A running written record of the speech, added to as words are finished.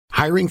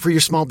Hiring for your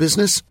small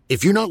business?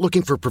 If you're not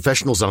looking for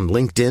professionals on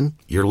LinkedIn,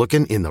 you're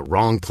looking in the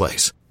wrong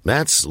place.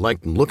 That's like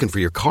looking for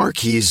your car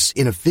keys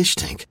in a fish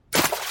tank.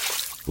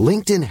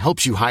 LinkedIn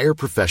helps you hire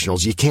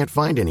professionals you can't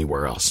find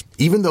anywhere else,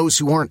 even those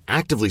who aren't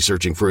actively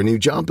searching for a new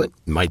job but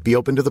might be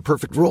open to the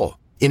perfect role.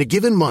 In a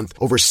given month,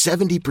 over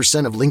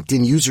 70% of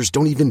LinkedIn users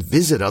don't even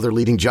visit other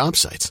leading job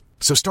sites.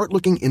 So start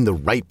looking in the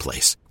right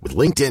place. With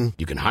LinkedIn,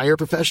 you can hire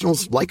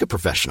professionals like a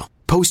professional.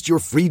 Post your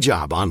free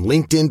job on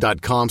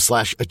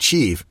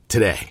linkedin.com/achieve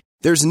today.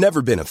 There's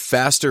never been a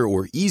faster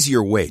or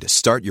easier way to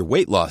start your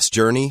weight loss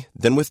journey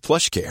than with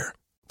PlushCare.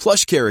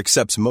 PlushCare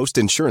accepts most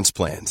insurance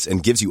plans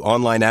and gives you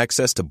online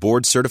access to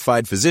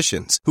board-certified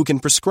physicians who can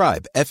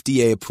prescribe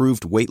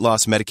FDA-approved weight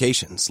loss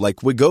medications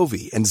like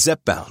Wegovy and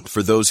Zepbound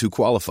for those who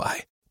qualify.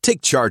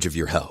 Take charge of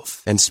your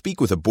health and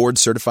speak with a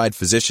board-certified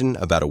physician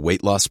about a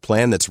weight loss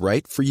plan that's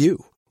right for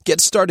you.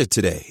 Get started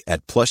today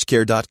at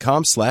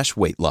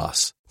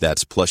plushcare.com/weight-loss.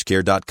 That's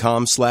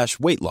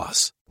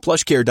plushcare.com/weight-loss.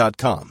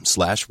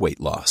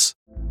 plushcare.com/weight-loss.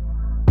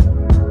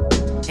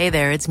 Hey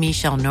there, it's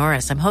Michelle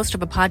Norris. I'm host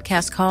of a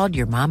podcast called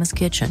Your Mama's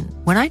Kitchen.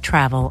 When I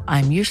travel,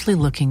 I'm usually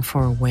looking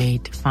for a way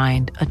to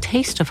find a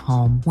taste of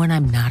home when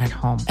I'm not at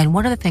home. And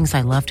one of the things I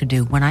love to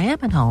do when I am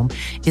at home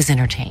is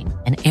entertain.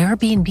 And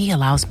Airbnb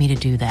allows me to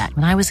do that.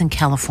 When I was in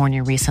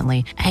California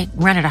recently, I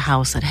rented a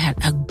house that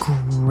had a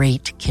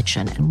great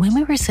kitchen. And when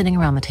we were sitting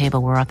around the table,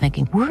 we were all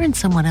thinking, we're in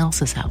someone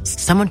else's house.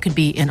 Someone could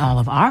be in all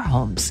of our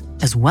homes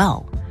as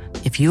well.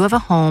 If you have a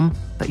home,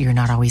 but you're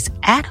not always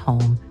at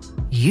home,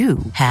 you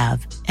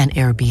have an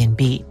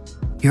Airbnb.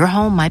 Your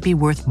home might be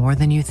worth more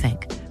than you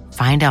think.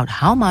 Find out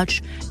how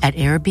much at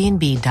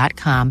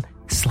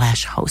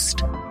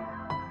airbnb.com/host.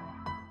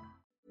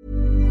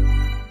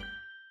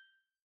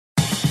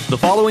 The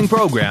following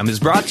program is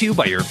brought to you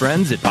by your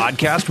friends at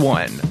Podcast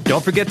One.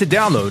 Don't forget to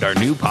download our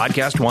new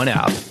Podcast One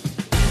app.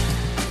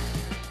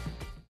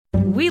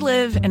 We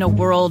live in a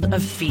world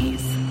of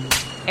fees.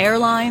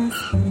 Airlines,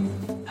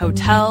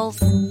 hotels,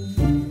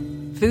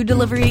 food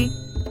delivery,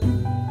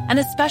 and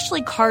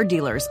especially car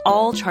dealers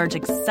all charge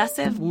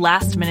excessive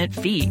last-minute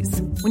fees.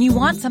 When you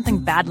want something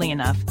badly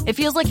enough, it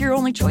feels like your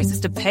only choice is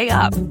to pay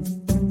up.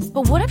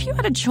 But what if you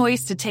had a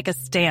choice to take a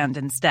stand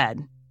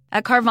instead?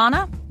 At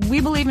Carvana,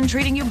 we believe in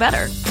treating you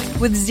better.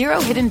 With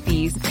zero hidden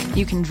fees,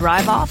 you can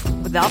drive off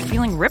without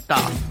feeling ripped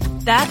off.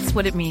 That's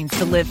what it means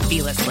to live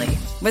fearlessly.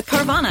 With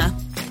Carvana.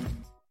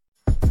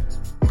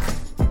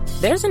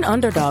 There's an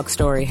underdog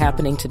story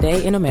happening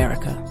today in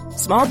America.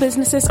 Small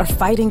businesses are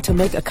fighting to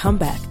make a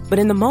comeback, but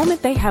in the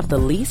moment they have the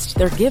least,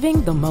 they're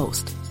giving the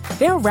most.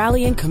 They're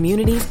rallying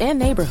communities and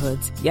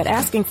neighborhoods, yet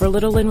asking for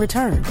little in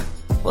return.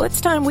 Well, it's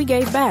time we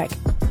gave back.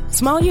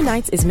 Small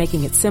Unites is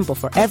making it simple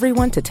for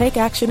everyone to take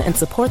action and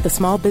support the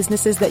small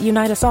businesses that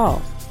unite us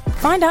all.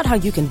 Find out how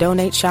you can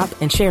donate, shop,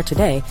 and share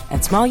today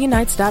at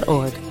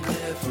smallunites.org.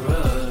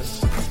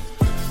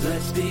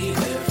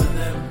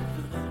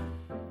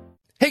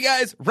 Hey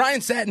guys,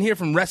 Ryan Satin here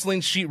from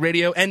Wrestling Sheet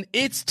Radio, and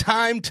it's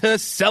time to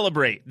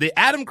celebrate. The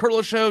Adam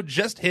Carolla Show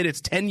just hit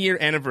its 10-year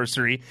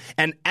anniversary,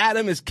 and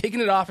Adam is kicking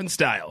it off in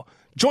style.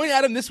 Join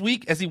Adam this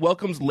week as he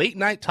welcomes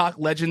late-night talk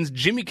legends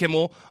Jimmy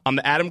Kimmel on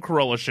The Adam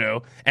Carolla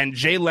Show and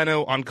Jay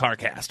Leno on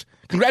CarCast.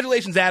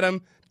 Congratulations,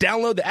 Adam.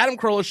 Download The Adam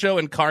Carolla Show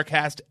and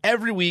CarCast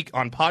every week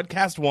on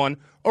Podcast One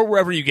or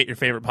wherever you get your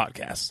favorite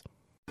podcasts.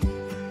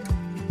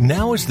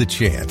 Now is the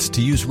chance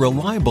to use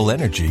reliable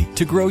energy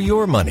to grow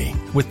your money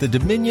with the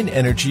Dominion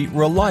Energy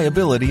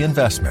Reliability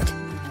Investment.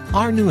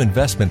 Our new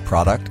investment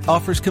product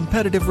offers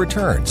competitive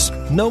returns,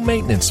 no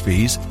maintenance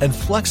fees, and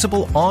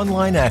flexible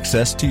online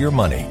access to your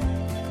money.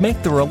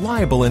 Make the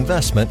reliable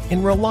investment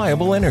in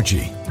reliable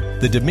energy.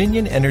 The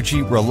Dominion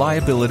Energy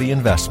Reliability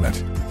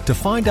Investment. To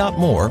find out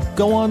more,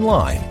 go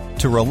online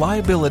to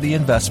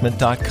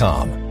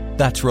reliabilityinvestment.com.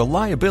 That's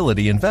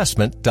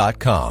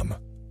reliabilityinvestment.com.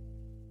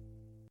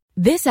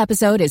 This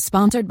episode is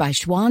sponsored by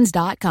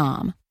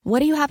Schwans.com.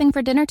 What are you having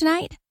for dinner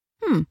tonight?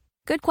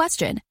 Good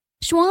question.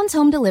 Schwans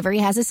Home Delivery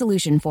has a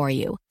solution for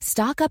you.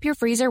 Stock up your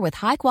freezer with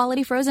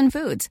high-quality frozen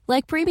foods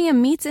like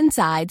premium meats and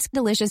sides,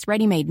 delicious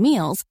ready-made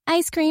meals,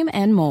 ice cream,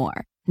 and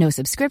more. No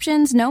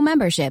subscriptions, no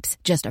memberships,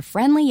 just a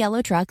friendly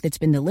yellow truck that's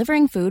been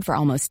delivering food for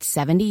almost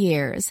 70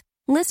 years.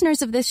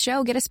 Listeners of this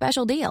show get a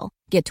special deal.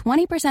 Get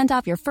 20%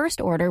 off your first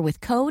order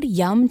with code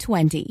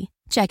YUM20.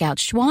 Check out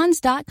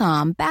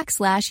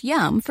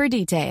schwans.com/yum for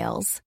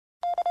details.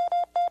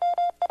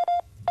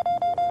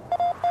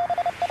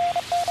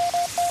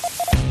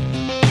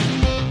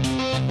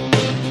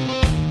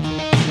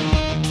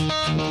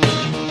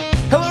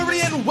 Hello,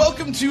 everybody, and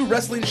welcome to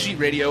Wrestling Sheet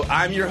Radio.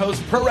 I'm your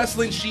host,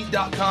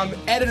 ProWrestlingSheet.com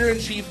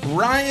editor-in-chief,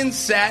 Ryan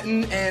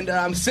Satin, and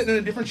I'm sitting in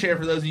a different chair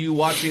for those of you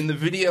watching the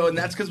video, and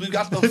that's because we've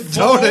got the full...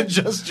 Don't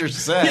adjust your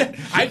set.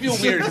 Yeah, I feel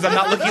weird because I'm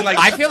not looking like...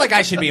 I feel like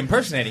I should be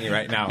impersonating you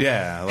right now.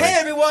 Yeah. Hey,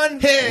 everyone.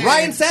 Hey.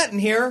 Ryan Satin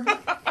here.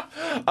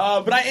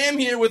 But I am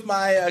here with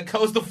my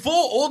co-host, the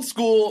full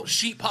old-school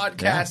Sheet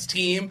Podcast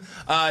team,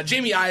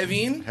 Jamie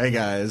Iovine. Hey,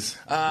 guys.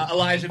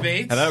 Elijah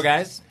Bates. Hello,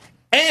 guys.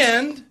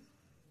 And...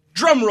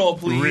 Drum roll,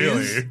 please.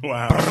 Really?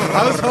 Wow.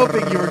 I was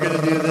hoping you were going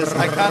to do this.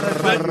 I kind of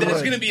But thought you there's would.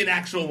 going to be an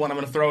actual one I'm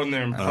going to throw in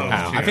there and post.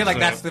 I feel like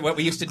that's what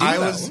we used to do. I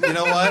though. was, you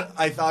know what?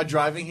 I thought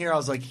driving here, I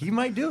was like, he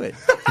might do it.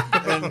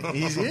 And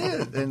he's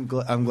in. And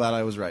I'm glad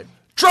I was right.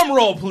 Drum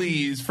roll,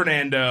 please,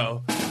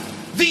 Fernando.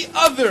 The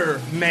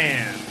other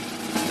man.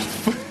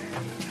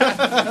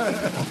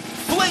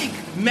 Blake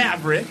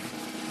Maverick.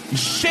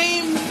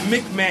 Shane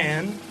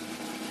McMahon.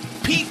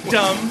 Pete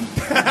Dumb.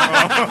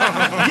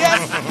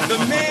 Yes, the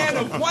man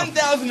of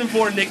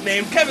 1004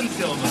 nickname, Kevin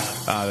Silva.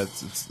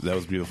 That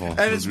was beautiful. And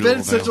it's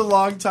been such a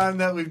long time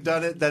that we've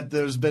done it that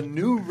there's been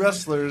new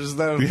wrestlers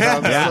that have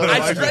come.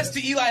 I stressed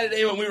to Eli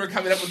today when we were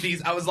coming up with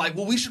these, I was like,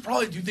 well, we should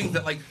probably do things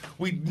that like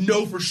we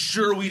know for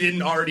sure we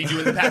didn't already do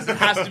in the past. It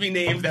has to be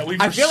names that we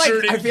for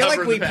sure didn't I feel cover like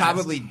in we the past.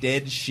 probably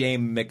did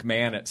shame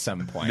McMahon at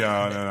some point. No.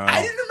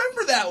 I didn't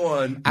remember that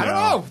one. I don't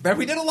know. But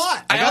we did a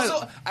lot. I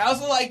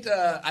also liked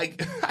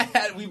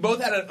we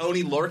both had an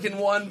Oni Lorcan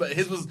one, but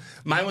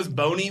mine was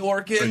Boney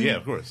Orkin. Yeah,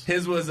 of course.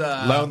 His was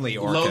Lonely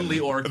Orkin. Lonely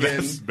Orkin.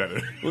 That's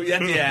better.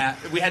 Yeah.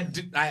 We had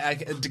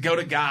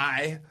Dakota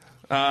Guy.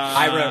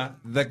 I wrote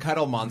the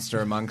cuddle monster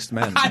amongst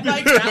men. I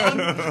liked that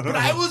one, but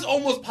I was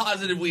almost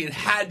positive we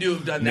had to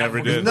have done that.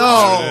 Never did. No,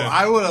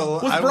 I would have.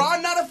 Was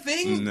Braun not a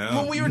thing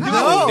when we were doing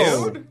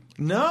No. it?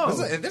 No.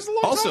 There's a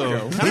long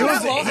Also, time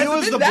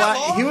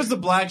ago. He was the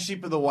black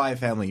sheep of the Wyatt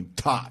family.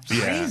 Tops.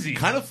 Yeah. Crazy.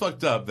 Kind of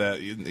fucked up that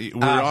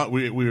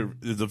we're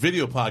the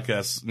video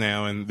podcast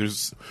now, and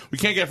we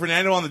can't get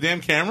Fernando on the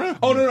damn camera.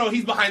 Oh no,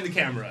 he's behind the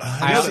camera.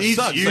 He's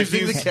sucks.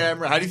 using Like, the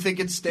camera. How do you think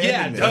it's standing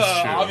Yeah,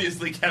 there? true.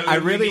 obviously, Kevin. I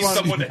really need want-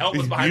 someone to help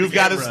us behind You've the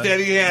got camera. a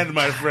steady hand,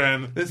 my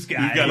friend. This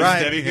guy. You've got a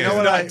Ryan, steady you hand. know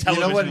what? Not You know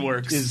television what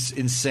works. is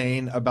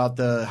insane about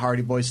the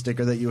Hardy Boy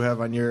sticker that you have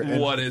on your?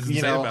 What is you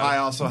insane know? about it? I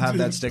also have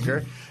that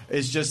sticker.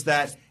 It's just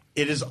that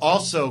it is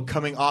also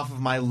coming off of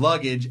my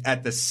luggage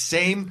at the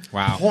same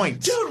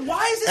point. Dude,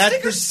 why is this At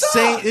sticker the suck?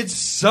 same, it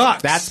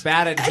sucks. That's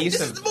bad And this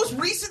is adhesive. the most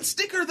recent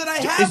sticker that I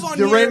have on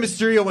the here. Rey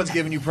Mysterio one's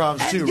giving you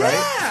problems too, Yeah.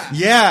 right?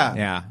 Yeah.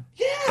 Yeah.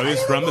 Are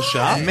these from the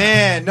shop?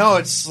 Man, no,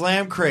 it's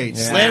Slam Crate.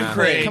 Yeah. Slam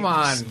Crate. Come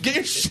on. Get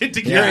your shit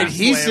Your together.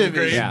 adhesive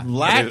is Yeah.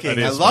 lacking. Are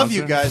they I a love you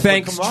sponsor? guys. but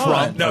Thanks, come on.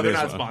 Trump. No, they're Are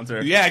they not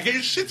sponsored. Yeah, get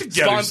your shit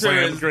together, Sponsor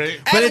Slam is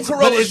Crate. Adam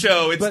Carolla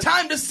Show. It's but-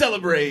 time to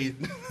celebrate.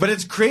 But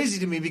it's crazy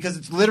to me because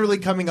it's literally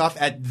coming off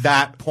at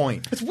that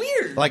point. It's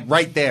weird. Like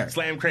right there.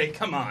 Slam Crate,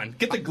 come on.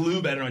 Get the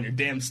glue better on your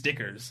damn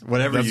stickers.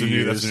 Whatever That's you a new.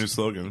 use. That's a new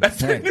slogan. That's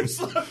their new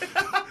slogan.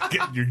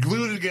 Get your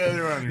glue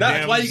together on your That's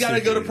damn why you gotta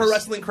go to stickers. Pro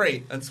Wrestling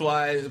Crate. That's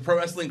why Pro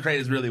Wrestling Crate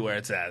is really where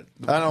it's at.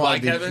 I don't Why,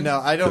 want to Kevin? No,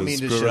 I don't mean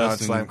to Pro shit on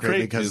Wrestling Slam Crate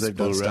Crate because is they've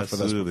done Pro stuff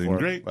with us Wrestling before.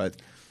 Great. But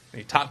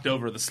He talked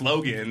over the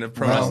slogan of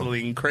Pro Wow.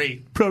 Wrestling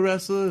Crate. Pro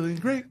Wrestling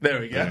Great. There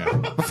we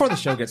go. Before the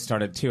show gets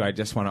started, too, I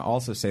just want to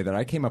also say that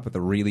I came up with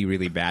a really,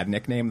 really bad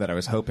nickname that I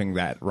was hoping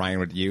that Ryan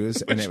would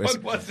use, and Which it was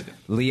one was it?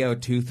 Leo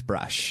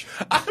Toothbrush.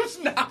 I was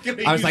not going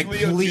to I was like,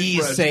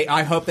 please say,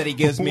 I hope that he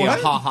gives me a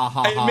ha ha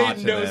ha It ha made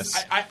to no this.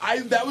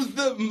 that was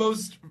the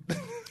most...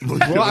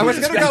 Well, I was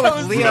going to go That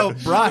with was Leo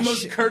the Brush.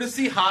 most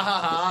courtesy ha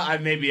ha ha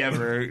I've maybe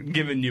ever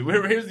given you.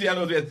 Here's the other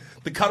ones. We had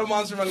the Cuddle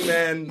Monster Among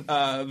Men,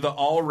 the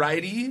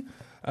Alrighty,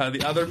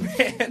 the Other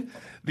Man,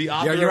 the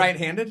author... Are you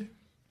right-handed?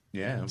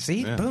 Yeah.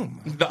 See? Yeah. Boom.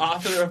 The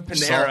author of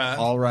Panera.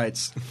 all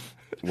rights.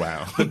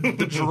 Wow.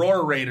 The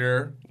Drawer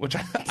Raider, which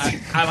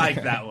I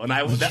like that one.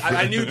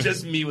 I knew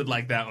just me would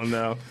like that one,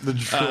 though. The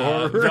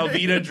Drawer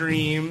Velveeta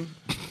Dream.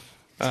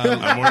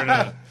 I'm wearing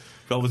a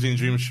Velveteen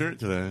Dream shirt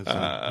today. So.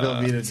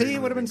 Velveeta See, Dream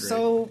it would have been be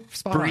so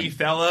spot Brie on.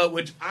 Fella,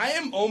 which I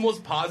am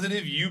almost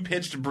positive you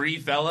pitched Brie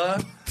Fella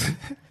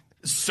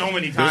so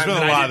many times been a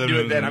that I lot didn't of do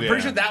them, it then. I'm yeah.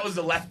 pretty sure that was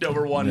the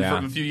leftover one Yeah.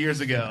 from a few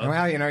years ago.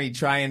 Well, you know, you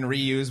try and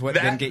reuse what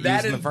didn't get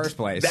used in the first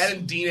place. That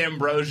and Dean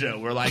Ambrosia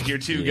were like your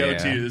two Yeah.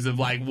 go-tos of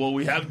like, well,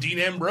 we have Dean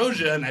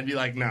Ambrosia, and I'd be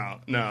like, no.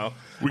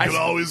 We could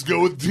always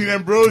go with Dean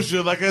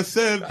Ambrosia, like I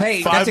said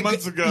Hey, 5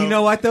 months ago. You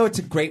know what, though?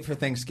 It's great for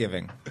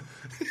Thanksgiving.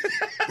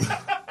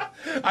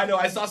 I know.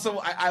 I saw some.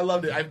 I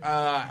loved it.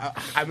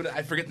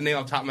 I forget the name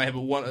off the top of my head,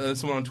 but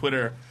someone on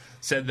Twitter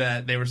said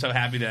that they were so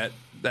happy that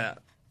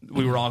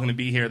we were all going to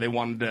be here. They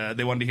wanted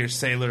to hear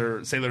Sailor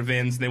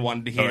Vince. And they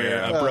wanted to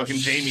hear Broken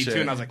Jamie shit.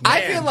 too. And I was like, man,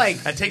 I feel like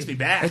that takes me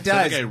back. It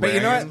does, like I but you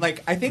know ran. what?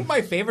 Like, I think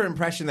my favorite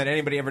impression that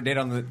anybody ever did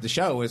on the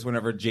show was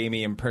whenever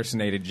Jamie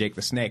impersonated Jake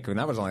the Snake, and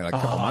that was only like a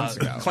couple months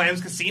ago.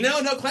 Clams Casino?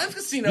 No, Clams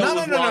Casino No,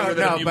 was no, longer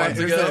than a few but months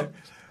it was ago.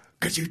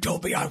 because you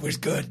told me I was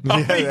good. Oh,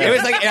 yeah. It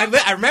was like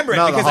I remember it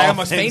No, the because Hall I of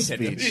almost Fame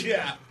fainted. speech.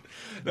 Yeah.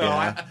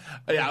 No,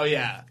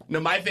 yeah. No,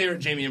 my favorite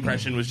Jamie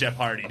impression was Jeff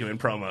Hardy doing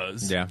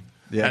promos. Yeah.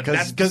 Yeah,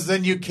 That's- because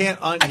then you can't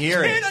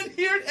unhear I it. can't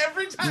unhear it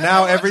every time.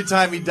 Now every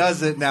time he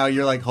does it, now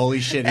you're like,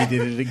 holy shit, he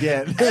did it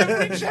again.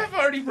 Every Jeff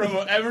Hardy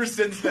promo ever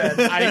since then,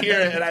 I hear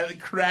it and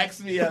it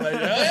cracks me up. Like, no.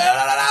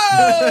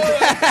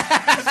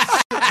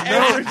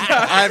 Every time.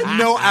 I have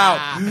no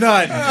out,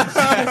 none.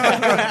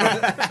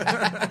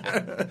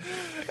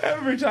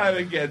 Every time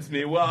it gets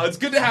me. Well, it's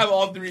good to have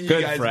all three of you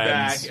Good guys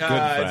friends. back. Good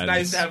It's friends.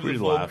 nice to have the Pretty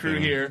full laughing. crew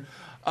here.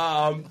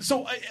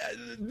 So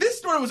this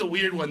story was a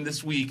weird one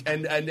this week,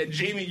 and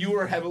Jamie, you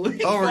were heavily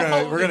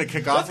involved. We're gonna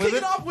kick off with it.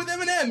 Let's kick it off with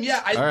Eminem.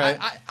 Yeah, All right.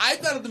 I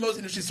found it the most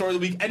interesting story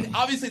of the week, and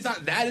obviously it's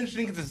not that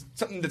interesting because it's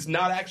something that's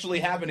not actually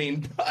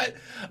happening. But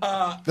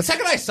the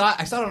second I saw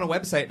it on a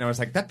website, and I was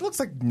like, that looks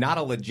like not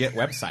a legit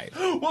website.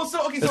 Well,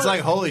 so it's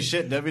like, holy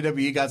shit,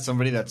 WWE got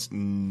somebody that's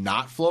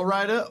not Flo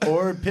Rida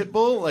or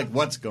Pitbull. Like,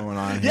 what's going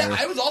on here? Yeah,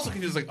 I was also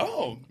confused. Like,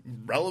 oh,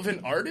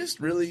 relevant artist,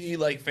 really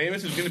like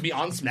famous, who's going to be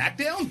on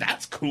SmackDown?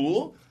 That's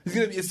cool. He's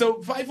going to be so.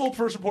 Fightful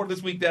first report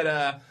this week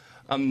that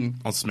on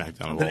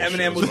SmackDown. That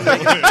Eminem was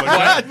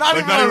not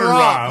even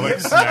Raw, like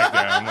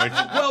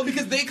SmackDown. Well,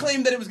 because they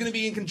claimed that it was going to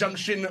be in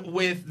conjunction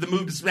with the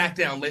move to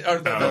SmackDown, or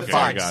the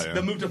Fox,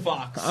 the move to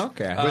Fox.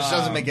 Okay, which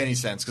doesn't make any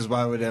sense because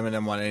why would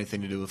Eminem want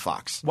anything to do with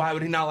Fox? Why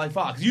would he not like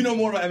Fox? You know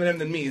more about Eminem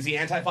than me. Is he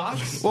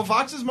anti-Fox? Well,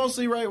 Fox is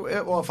mostly right.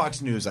 Well,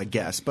 Fox News, I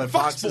guess, but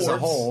Fox as a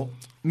whole.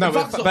 No,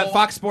 but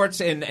Fox Sports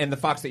and the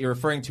Fox that you're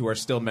referring to are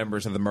still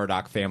members of the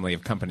Murdoch family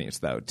of companies,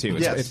 though, too.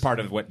 It's part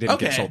of what didn't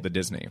get sold to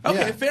Disney.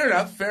 Okay, fair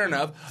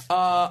enough.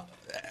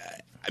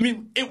 I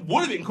mean, it would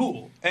have been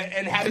cool,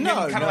 and having him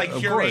kind of like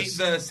curate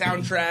the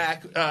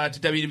soundtrack to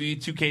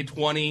WWE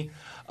 2K20.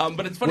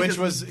 But it's funny,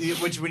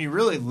 which when you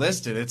really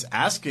list it, it's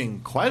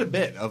asking quite a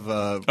bit of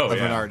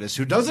an artist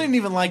who doesn't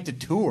even like to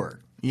tour.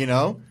 You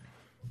know.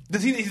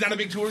 He's not a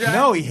big tour guy?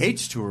 No, he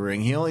hates touring.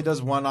 He only does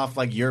one-off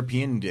like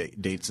European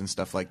dates and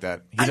stuff like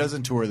that. He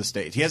doesn't tour the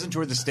States. He hasn't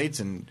toured the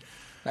States in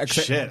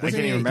shit. I can't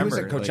even remember.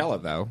 He was at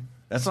Coachella though.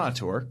 That's not a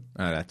tour.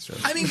 Oh, that's true.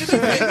 I mean, to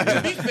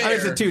be fair,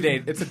 it's a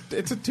 2-day.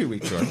 It's a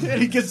 2-week tour.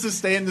 And he gets to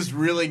stay in this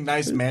really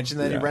nice mansion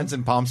that he rents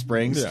in Palm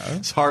Springs. Yeah.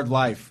 It's hard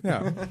life.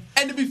 Yeah.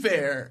 And to be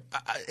fair,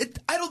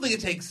 I don't think it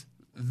takes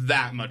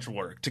that much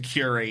work to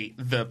curate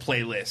the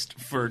playlist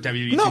for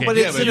WWE. No, but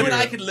it's you and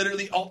I could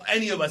literally,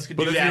 any of us could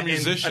do that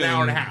in an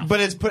hour and a half. But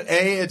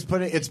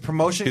it's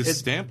promotion. His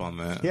stamp on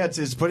that. Yeah,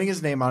 it's putting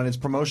his name on it. It's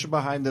promotion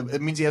behind the.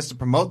 It means he has to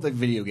promote the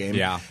video game.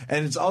 Yeah,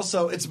 and it's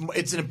also it's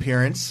an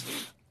appearance.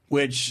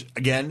 Which,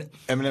 again,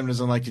 Eminem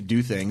doesn't like to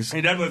do things.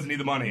 He doesn't need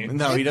the money.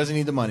 No, he doesn't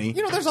need the money.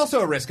 You know, there's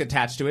also a risk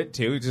attached to it,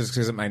 too, just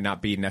because it might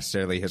not be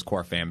necessarily his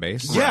core fan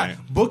base. Yeah, right.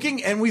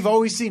 Booking, and we've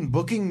always seen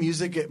booking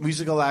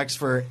musical acts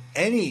for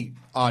any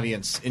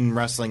audience in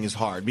wrestling is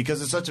hard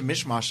because it's such a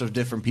mishmash of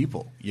different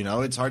people. You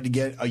know, it's hard to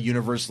get a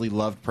universally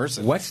loved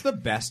person. What's the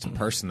best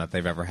person that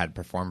they've ever had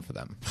perform for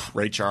them?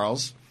 Ray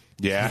Charles.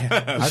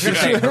 Yeah. I was going to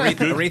say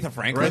Aretha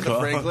Franklin.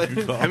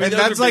 I mean,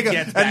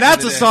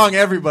 that's a song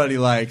everybody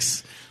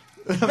likes.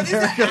 But is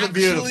that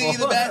actually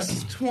the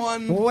best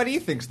one? Well, what do you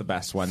think's the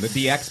best one? The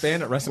DX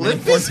band at WrestleMania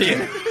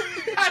 14?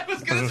 I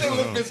was going to say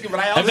Limp Bizkit,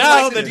 but I also and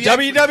now like the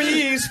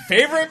WWE's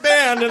favorite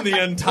band in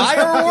the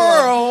entire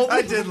world.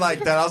 I did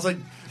like that. I was like,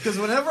 because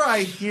whenever I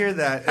hear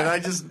that, and I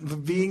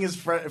just being his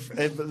friend,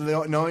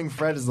 knowing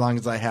Fred as long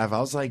as I have, I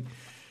was like,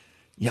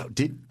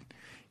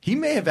 he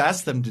may have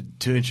asked them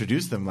to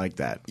introduce them like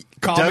that.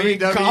 Call me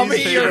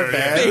your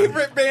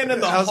favorite band in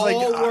the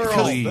whole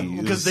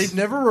world. Because they've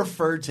never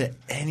referred to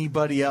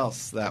anybody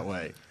else that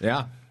way.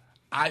 Yeah.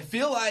 I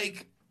feel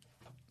like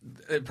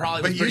it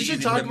probably. But was you pretty should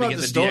easy talk for them to about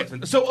get the DX.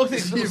 story. So okay,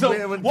 so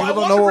people I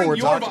don't know what we're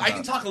talking I can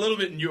about. talk a little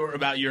bit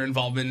about your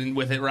involvement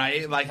with it,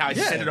 right? Like how I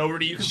sent it over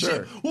to you.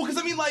 Sure. Well,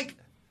 because I mean, like,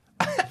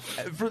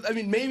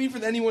 maybe for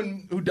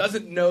anyone who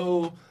doesn't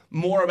know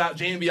more about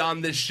Jamie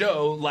beyond this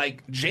show,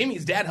 like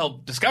Jamie's dad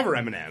helped discover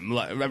Eminem.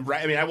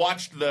 Right? I mean, I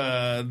watched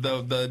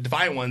the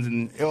Defiant ones,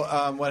 and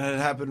what had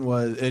happened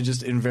was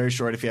just in very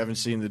short. If you haven't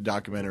seen the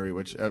documentary,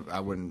 which I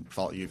wouldn't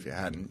fault you if you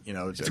hadn't, you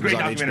know, it's a great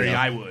documentary. HBO.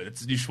 I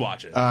would. You should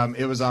watch it.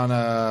 It was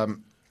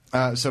on.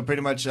 So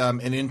pretty much, an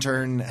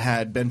intern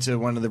had been to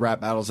one of the rap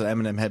battles that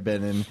Eminem had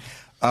been in.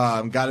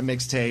 Got a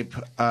mixtape.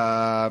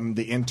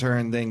 The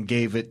intern then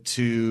gave it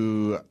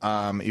to.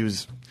 He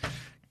was.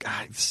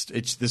 God,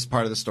 this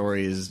part of the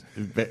story is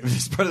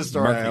this part of the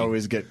story. Murky. I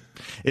always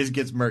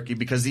gets murky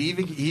because he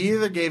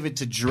either gave it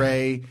to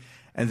Dre.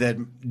 And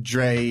then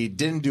Dre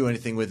didn't do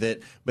anything with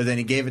it, but then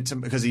he gave it to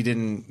because he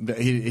didn't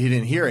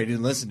hear it, he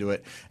didn't listen to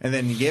it, and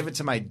then he gave it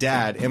to my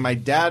dad. And my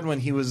dad, when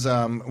he was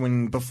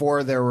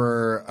before there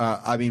were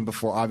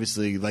before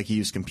obviously like he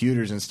used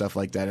computers and stuff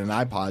like that and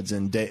iPods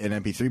and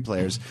MP3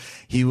 players,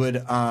 he would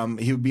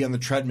be on the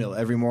treadmill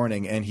every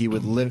morning and he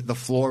would the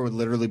floor would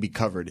literally be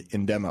covered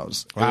in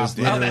demos. Wow,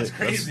 that's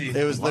crazy.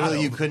 It was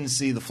literally you couldn't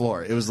see the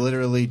floor. It was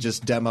literally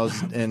just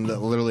demos and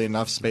literally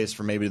enough space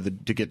for maybe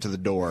to get to the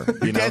door.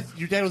 You know,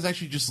 your dad was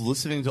actually just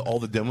listening to all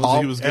the demos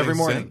that he was getting every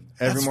morning.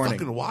 Sent? Every morning.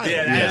 That's fucking wild.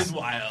 Yeah, that is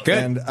wild. Good.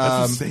 And,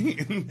 that's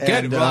insane.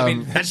 Good. Well, I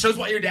mean, that shows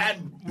why your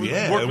dad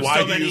worked with why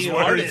so many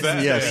artists.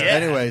 Yes. Yeah.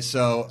 Anyway,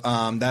 so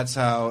that's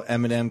how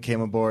Eminem came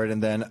aboard,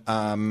 and then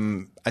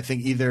I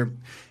think either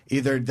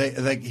they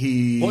like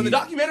he. Well, in the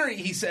documentary,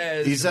 he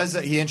says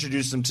that he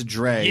introduced them to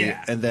Dre,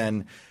 and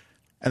then.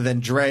 And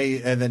then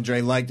Dre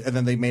liked, and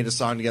then they made a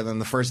song together.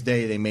 And the first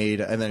day they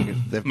made, and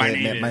then My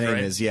Name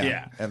Is,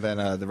 yeah. And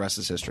then the rest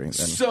is history. And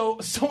then, so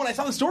when I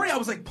saw the story, I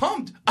was like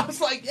pumped. I was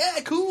like,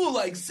 yeah, cool,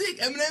 like sick.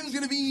 Eminem's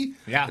gonna be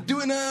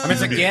doing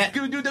it's a get.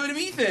 Gonna do a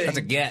WWE thing. That's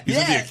a get. He's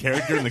gonna be a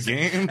character in the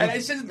game. And I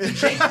said,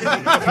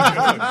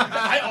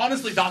 I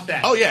honestly thought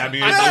that. Oh yeah, I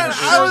mean,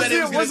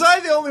 was I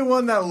the only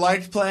one that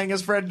liked playing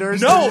as Fred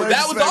Durst? No,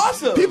 that was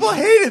awesome. People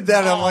hated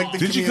that. I'm like,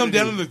 did you come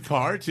down in the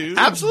car too?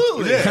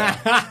 Absolutely.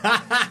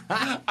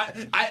 Yeah.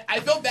 I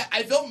felt bad.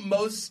 I felt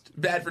most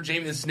bad for Jamie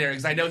in this scenario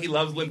because I know he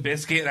loves Limp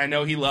Bizkit and I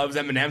know he loves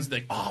Eminem. So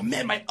like, oh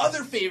man, my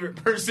other favorite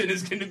person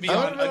is going to be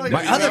on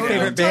my other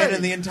favorite band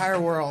in the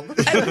entire world.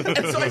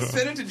 and so I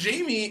sent it to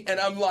Jamie and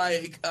I'm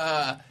like,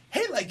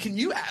 hey, like, can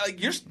you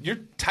you're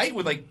tight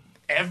with like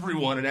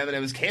everyone in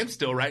Eminem's camp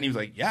still, right? And he was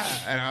like, yeah.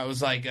 And I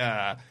was like,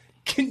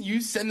 can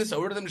you send this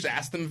over to them? Just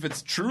ask them if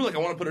it's true. Like, I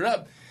want to put it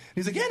up.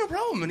 He's like, yeah, no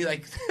problem. And he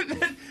like,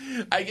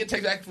 I get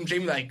text back from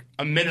Jamie like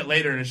a minute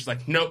later, and it's just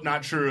like, nope,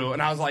 not true.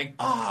 And I was like,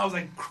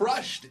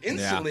 crushed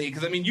instantly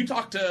because I mean, you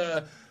talked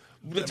to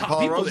the top Paul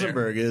people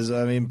Rosenberg there. is,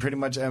 I mean, pretty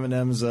much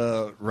Eminem's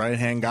right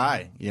hand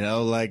guy. You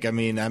know, like I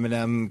mean,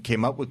 Eminem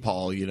came up with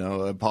Paul. You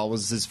know, Paul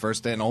was his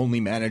first and only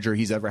manager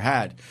he's ever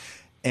had.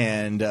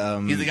 And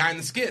he's the guy in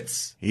the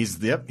skits. He's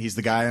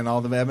the guy in all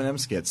the Eminem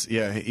skits.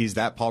 Yeah, he's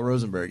that Paul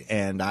Rosenberg.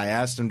 And I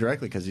asked him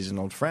directly because he's an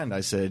old friend.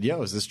 I said,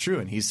 "Yo, is this true?"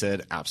 And he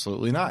said,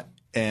 "Absolutely not."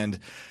 And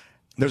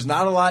there's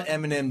not a lot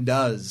Eminem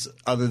does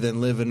other than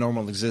live a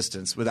normal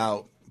existence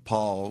without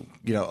Paul,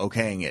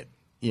 okaying it.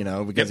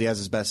 Because he has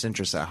his best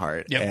interests at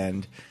heart. Yep.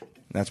 And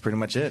that's pretty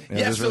much it.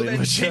 Yeah. So really then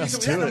much Jamie else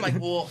told me that, to and I'm it.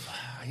 like, well,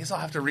 I guess I'll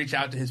have to reach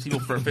out to his people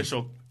for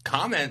official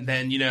comment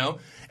then,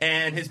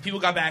 And his people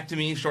got back to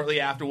me shortly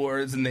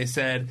afterwards, and they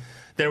said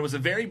there was a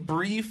very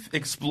brief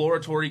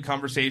exploratory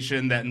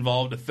conversation that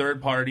involved a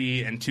third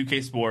party and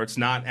 2K Sports,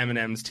 not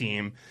Eminem's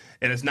team.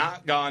 It has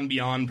not gone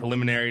beyond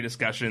preliminary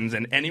discussions,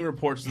 and any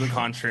reports to the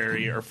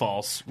contrary are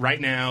false.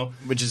 Right now...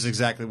 Which is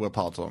exactly what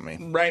Paul told me.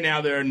 Right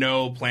now, there are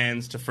no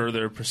plans to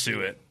further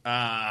pursue it.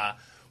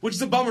 Which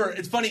is a bummer.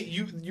 It's funny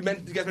you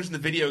guys mentioned the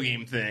video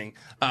game thing.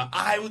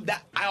 I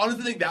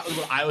honestly think that was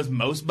what I was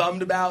most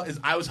bummed about. Is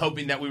I was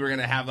hoping that we were going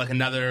to have like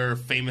another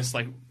famous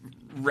like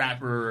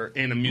rapper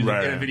in in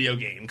a video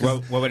game.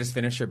 What would his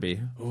finisher be?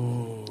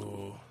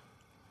 Ooh,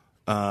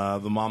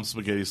 the Mom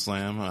Spaghetti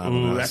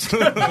Slam. That's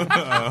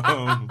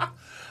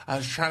I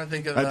was trying to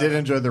think of. I did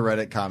enjoy the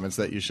Reddit comments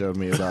that you showed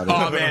me about it.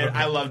 Oh man,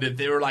 I loved it.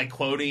 They were like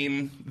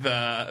quoting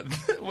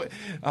the.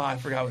 I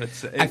forgot what it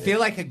said. I feel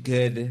like a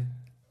good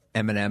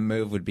Eminem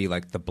move would be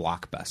like the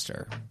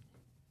Blockbuster.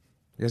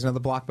 You guys know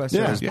the Blockbuster?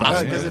 Yeah,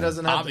 because it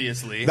doesn't have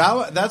obviously.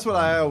 That's what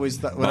I always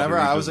thought. Whenever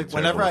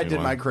I did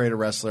my Create a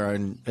Wrestler,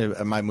 and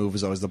my move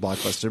was always the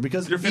Blockbuster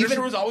because your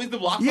finisher was always the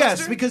Blockbuster.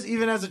 Yes, because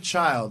even as a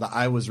child,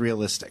 I was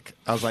realistic.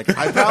 I was like,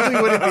 I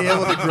probably wouldn't be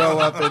able to grow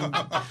up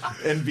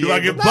and be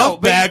like, if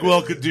Buff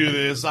Bagwell could do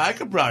this, I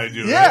could probably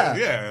do it.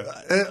 Yeah,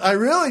 I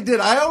really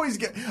did. I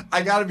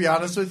got to be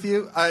honest with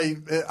you.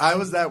 I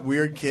was that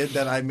weird kid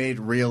that I made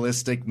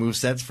realistic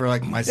movesets for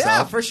like myself.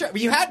 Yeah, for sure.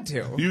 You had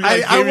to.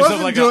 I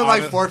wasn't doing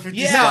like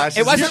 450 splashes.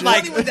 It wasn't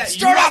like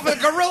start off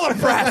with gorilla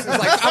press. It's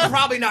like I'm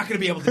probably not going to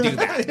be able to do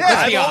that.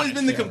 I've always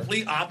been the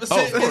complete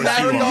opposite in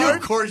that regard.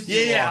 Of course,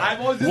 I've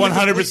always been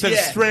 100%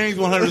 strength,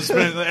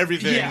 100%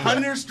 everything. Yeah,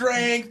 100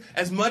 strength,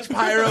 as much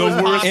pyro the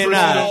as worst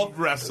possible.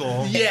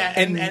 wrestle. Yeah,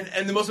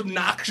 and the most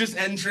obnoxious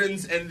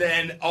entrance, and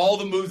then all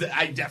the moves that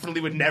I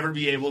definitely would never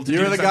be able to do.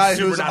 You're the guy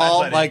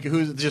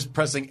who's just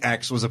pressing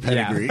X was a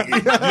pedigree.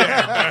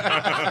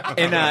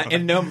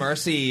 In No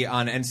Mercy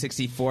on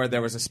N64,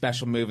 there was a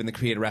special move in the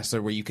Create a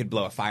Wrestler where you could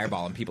blow a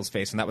fireball in people's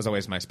face, and that was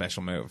always my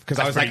special move because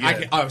I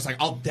was like,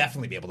 I'll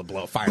definitely be able to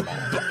blow a fireball.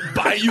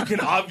 But you can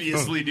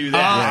obviously do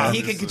that.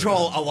 He can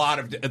control a lot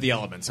of the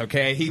elements.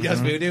 Okay, he does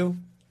voodoo.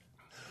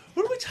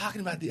 What were we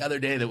talking about the other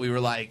day that we were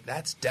like,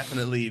 that's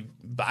definitely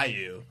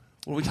Bayou?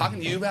 Were we talking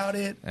to you about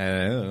it?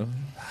 I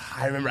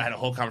remember I had a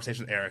whole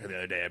conversation with Erica the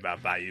other day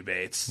about Bayou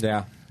Bates.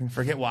 Yeah,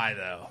 forget why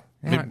though.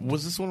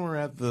 Was this when we were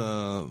at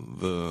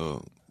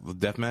the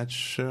deathmatch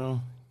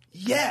show?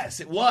 Yes,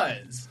 it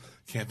was.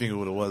 Can't think of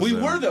what it was. We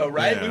were though,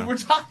 right? Yeah. We were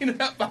talking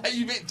about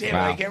Bayou Bates. Damn,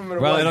 I can't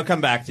remember. Well, it'll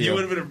come back to you.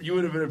 You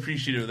would have been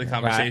appreciative of the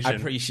conversation. I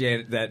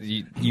appreciate that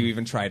you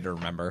even tried to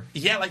remember.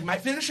 Yeah, like my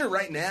finisher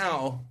right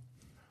now,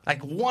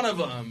 like one of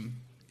them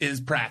is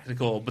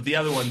practical, but the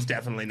other one's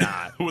definitely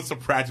not. What's the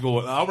practical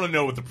one? I want to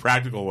know what the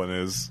practical one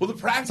is. Well, the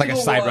practical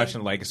it's like a side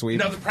Russian leg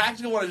sweep. No, the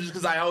practical one is just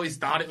because I always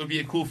thought it would be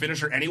a cool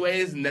finisher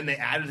anyways, and then they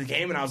added the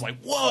game, and I was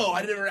like, whoa,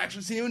 I never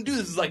actually seen anyone do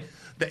this. It's like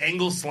the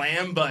angle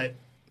slam, but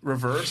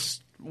reverse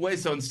way.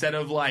 So instead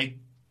of like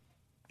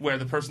where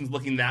the person's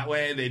looking that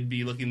way, they'd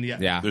be looking the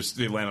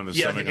they land on their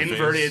stomach, like an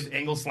inverted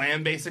angle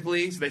slam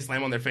basically. So they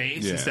slam on their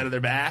face instead of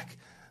their back,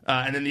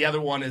 and then the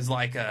other one is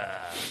like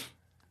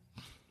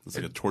it's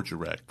like a torture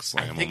rack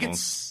slam. I think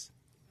almost.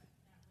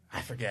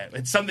 I forget.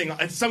 It's something.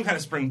 It's some kind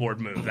of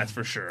springboard move. That's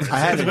for sure.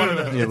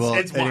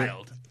 It's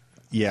wild.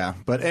 Yeah,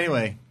 but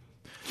anyway,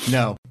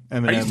 no.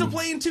 Eminem. Are you still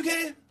playing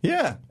 2K?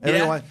 Yeah.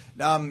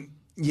 Everyone.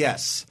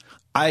 Yes.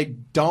 I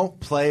don't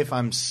play if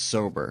I'm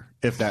sober,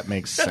 if that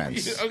makes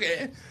sense.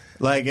 Okay.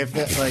 Like if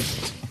it, like.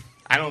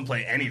 I don't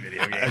play any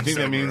video games. I think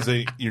that means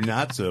that you're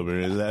not sober.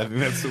 I think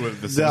that's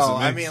what the sense No, it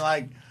I makes. mean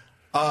like,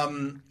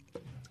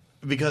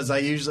 because I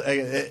usually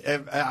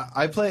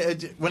I play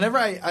whenever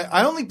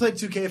I only play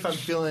 2K if I'm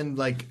feeling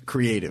like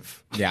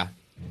creative. Yeah.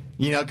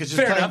 You know, because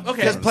Fair enough.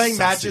 Okay. playing Sussy.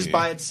 matches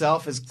by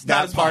itself is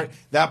that part.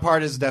 That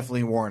part is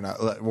definitely worn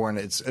run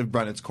its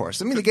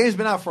course. I mean, the game's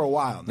been out for a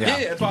while now.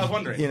 Yeah, that's what I was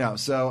wondering. You know,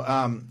 so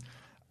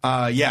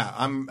yeah,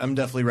 I'm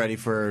definitely ready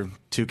for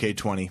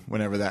 2K20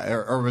 whenever that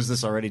or was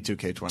this already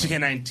 2K20?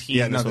 2K19.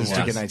 Yeah, no, this is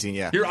was. 2K19.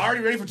 Yeah, You're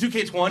already ready for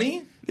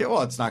 2K20? yeah.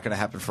 Well, it's not going to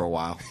happen for a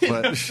while,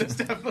 but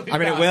I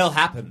mean, it will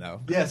happen though.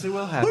 yes, it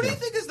will happen. Who do you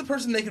think is the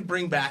person they could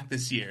bring back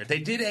this year? They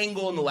did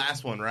Angle in the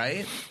last one,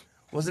 right?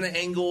 Wasn't it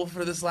Angle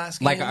for this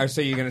last game? Like,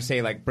 so you're going to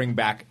say, like, bring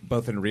back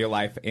both in real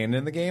life and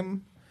in the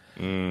game?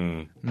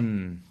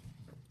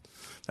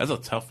 That's a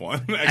tough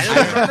one. I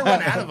don't remember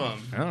one out of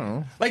them. I don't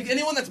know. Like,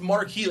 anyone that's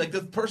marquee, like,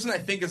 the person I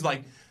think is,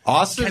 like,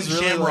 Austin's Ken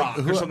really Shamrock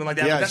like, or something like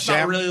that. Yeah, but that's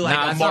not really,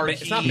 like, a marquee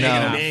it's not big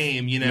enough.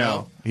 name, you know?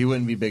 No, he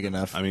wouldn't be big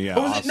enough. I mean, yeah.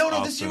 What was it? No,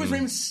 this Austin. year was Rey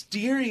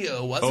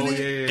Mysterio, wasn't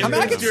it? Yeah. I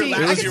mean, I could Last year- see-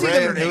 last I could year see was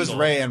them- Kurt It was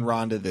Angle. Ray and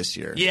Ronda this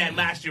year. Yeah, and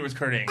last year was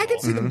Kurt Angle. I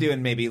could see them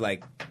doing maybe,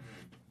 like,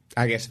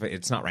 I guess if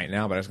it's not right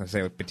now, but I was going to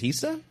say, like,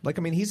 Batista? Like,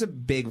 I mean, he's a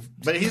big...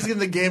 But he's in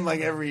the game like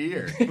every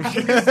year. He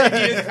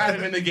is kind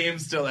of in the game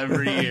still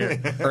every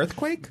year.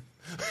 Earthquake?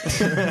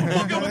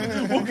 We'll go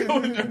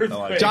with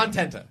Earthquake. John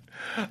Tenta.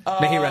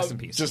 May he rest in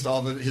peace. Just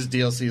all his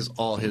DLCs,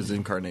 all his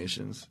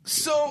incarnations.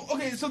 So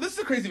this is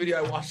a crazy video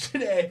I watched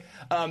today.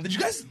 Did you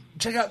guys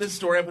check out this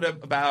story I put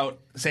up about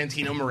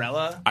Santino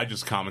Marella? I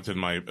just commented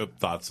my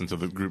thoughts into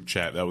the group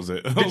chat. That was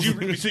it.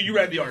 So you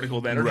read the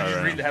article then, or did you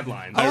just read the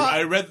headlines?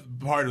 I read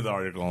part of the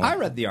article. I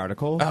read the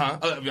article.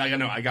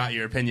 I got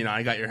your opinion on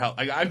it. I got your help.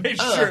 I made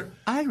sure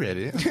I read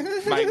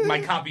it.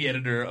 my copy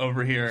editor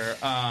over here.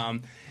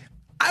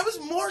 I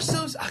was more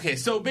so... Okay,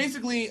 so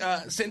basically,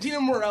 Santino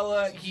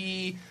Marella,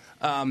 he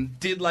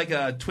did like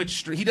a Twitch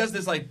stream. He does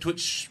this like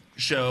Twitch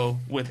show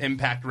with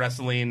Impact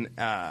Wrestling.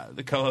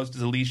 The co-host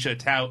is Alicia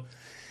Tout.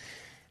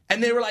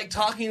 And they were like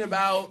talking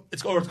about...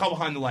 It's called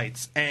Behind the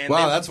Lights. And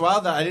Wow, that's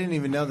wild. I didn't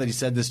even know that he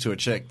said this to a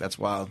chick. That's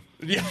wild.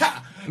 Yeah.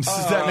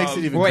 That makes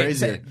it even Wait,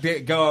 crazier.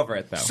 go over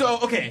it, though.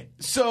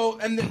 So,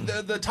 and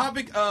the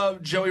topic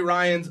of Joey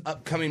Ryan's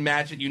upcoming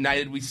match at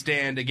United We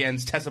Stand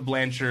against Tessa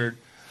Blanchard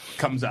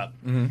comes up.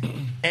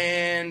 Mm-hmm.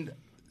 And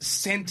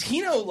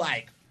Santino,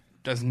 like,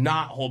 does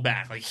not hold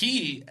back. Like,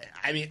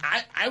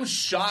 I was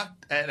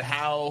shocked at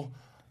how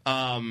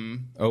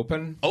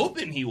Open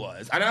he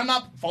was. And I'm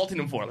not faulting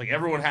him for it. Like,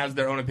 everyone has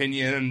their own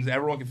opinions.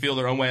 Everyone can feel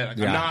their own way. Like,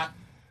 Yeah.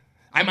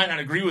 I might not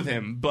agree with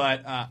him,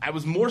 but I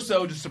was more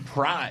so just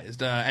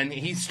surprised. And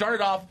he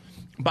started off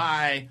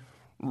by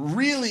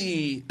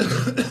really...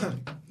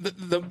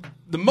 the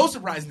most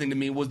surprising thing to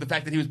me was the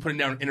fact that he was putting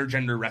down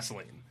intergender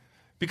wrestling.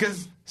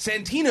 Because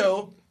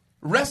Santino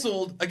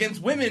wrestled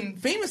against women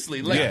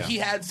famously. Like, he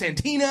had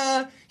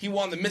Santina. He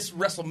won the Miss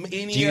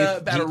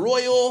WrestleMania Battle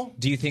Royal.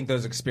 Do you think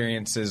those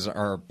experiences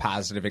are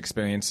positive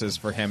experiences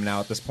for him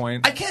now at this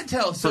point? I can't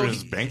tell. For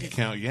his bank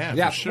account,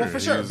 yeah, for sure. Well, for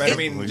sure. But I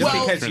mean, just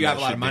well, because you have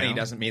a lot of turn that money shit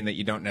doesn't mean that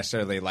you don't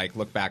necessarily like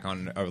look back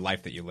on a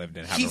life that you lived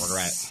and have a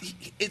regret.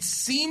 It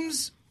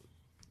seems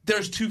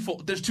there's two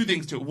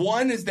things to it.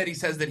 One is that he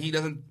says that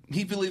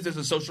he believes there's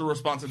a social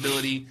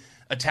responsibility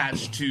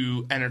attached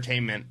to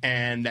entertainment,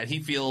 and that he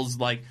feels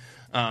like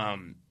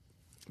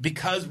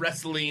because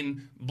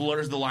wrestling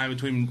blurs the line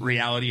between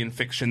reality and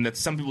fiction, that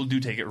some people do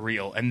take it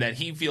real, and that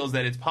he feels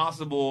that it's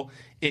possible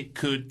it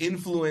could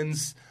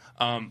influence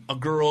a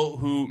girl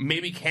who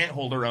maybe can't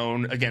hold her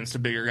own against a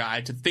bigger guy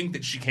to think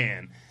that she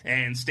can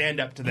and stand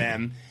up to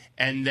them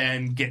and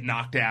then get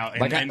knocked out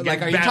and get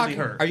badly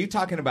hurt. Are you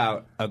talking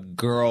about a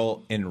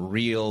girl in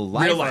real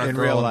life? Real life. Or a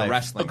girl in the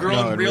wrestling? A girl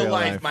No, in in real real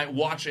life life. might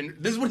watch, and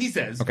this is what he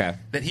says. Okay.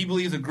 That he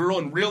believes a girl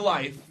in real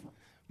life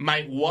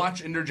might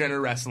watch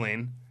intergender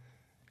wrestling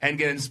and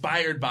get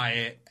inspired by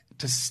it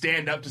to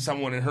stand up to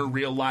someone in her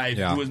real life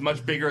who is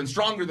much bigger and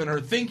stronger than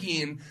her,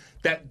 thinking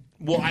that,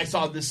 well, I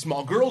saw this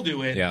small girl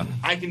do it,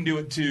 I can do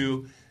it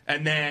too,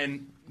 and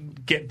then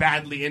get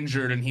badly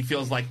injured, and he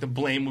feels like the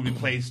blame would be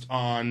placed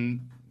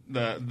on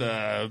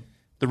the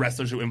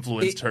wrestlers who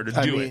influenced her to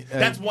do it.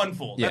 That's one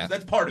fold.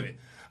 That's part of it.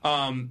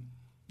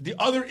 The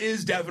other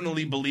is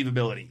definitely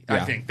believability.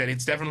 I think that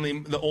it's definitely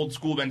the old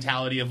school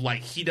mentality of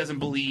like, he doesn't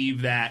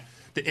believe that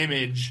the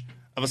image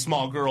of a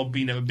small girl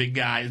beating up a big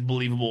guy is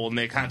believable, and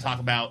they kind of talk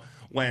about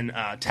when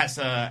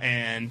Tessa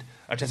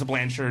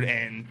Blanchard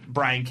and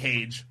Brian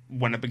Cage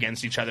went up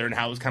against each other and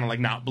how it was kind of like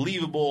not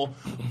believable.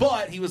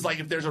 But he was like,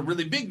 if there's a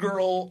really big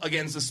girl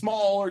against a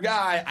smaller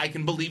guy, I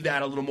can believe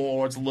that a little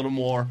more. It's a little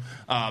more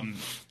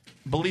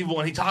believable.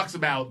 And he talks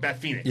about Beth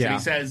Phoenix. Yeah.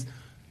 And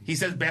he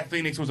says Beth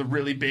Phoenix was a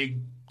really big,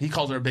 he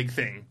calls her a big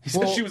thing. He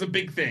says she was a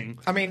big thing.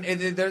 I mean,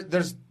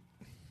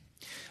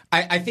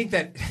 I think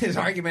that his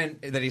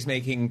argument that he's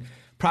making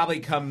probably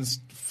comes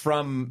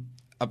from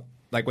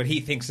like what he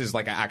thinks is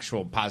like an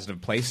actual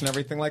positive place and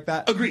everything like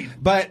that. Agreed.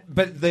 But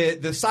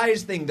the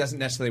size thing doesn't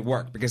necessarily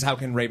work because how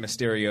can Rey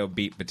Mysterio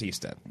beat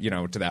Batista?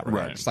 To that regard.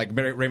 Right. It's like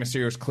Rey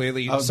Mysterio is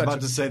clearly. I was about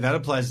to say that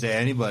applies to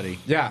anybody.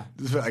 Yeah.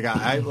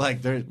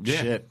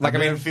 Shit. Like, I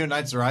mean, a few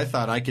nights where I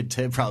thought I could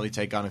probably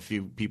take on a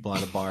few people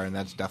at a bar, and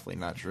that's definitely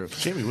not true.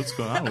 Jamie, what's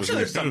going on I'm with sure you?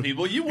 there's some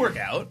people. You work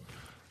out.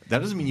 That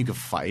doesn't mean you can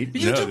fight.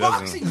 You do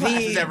boxing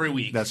classes every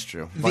week. That's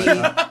true.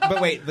 But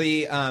wait,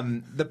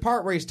 the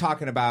part where he's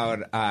talking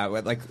about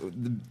like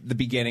the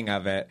beginning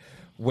of it,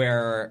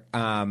 where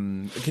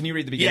can you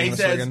read the beginning? Yeah, of he the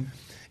says, slogan?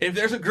 if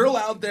there's a girl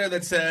out there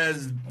that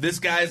says, this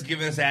guy's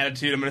giving us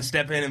attitude, I'm going to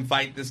step in and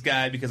fight this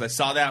guy because I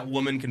saw that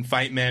woman can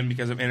fight men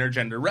because of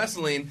intergender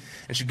wrestling,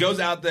 and she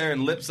goes out there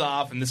and lips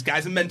off, and this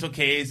guy's a mental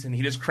case, and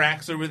he just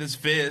cracks her with his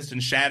fist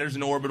and shatters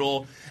an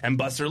orbital and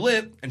busts her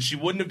lip, and she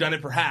wouldn't have done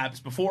it perhaps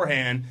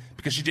beforehand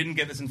because she didn't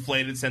get this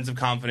inflated sense of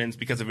confidence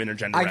because of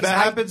intergender wrestling. That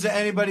happens to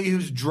anybody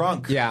who's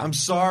drunk. Yeah. I'm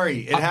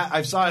sorry.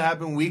 I saw it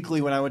happen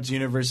weekly when I went to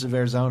University of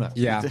Arizona.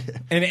 Yeah.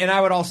 and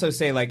I would also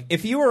say, like,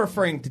 if you were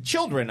referring to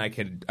children, I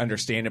could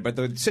understand it, but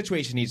the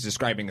situation he's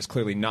describing is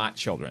clearly not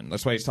children.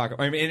 That's why he's talking.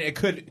 I mean,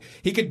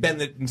 he could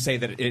bend it and say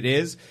that it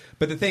is,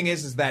 but the thing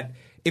is that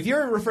if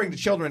you're referring to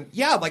children,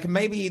 yeah, like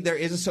maybe there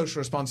is a social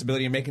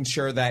responsibility in making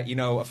sure that,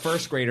 a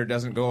first grader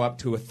doesn't go up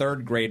to a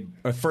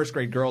first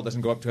grade girl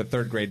doesn't go up to a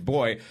third grade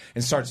boy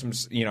and start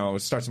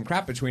some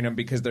crap between them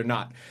because they're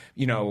not,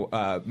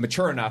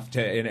 mature enough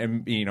to,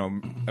 and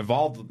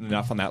evolved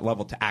enough on that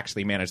level to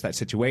actually manage that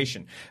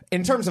situation.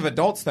 In terms of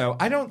adults, though,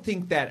 I don't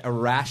think that a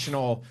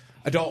rational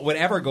adult would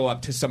ever go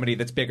up to somebody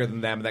that's bigger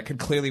than them that could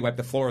clearly wipe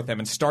the floor with them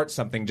and start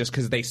something just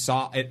because they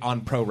saw it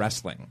on pro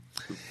wrestling.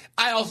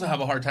 I also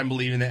have a hard time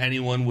believing that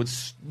anyone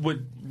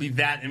would be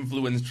that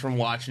influenced from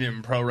watching it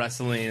in pro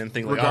wrestling and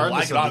think like,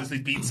 I could obviously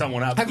beat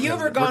someone up.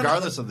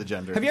 Regardless of the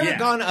gender. Have you ever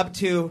gone up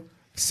to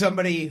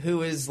somebody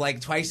who is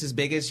like twice as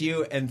big as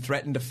you and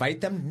threatened to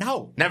fight them?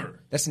 No. Never.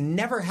 That's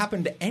never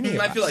happened to any of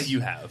us. I feel like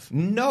you have.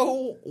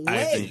 No way.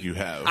 I think you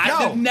have.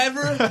 I've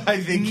never,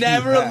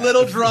 never a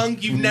little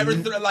drunk. You've never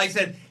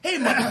said, hey,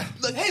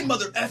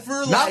 mother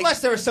effer. Not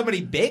unless there was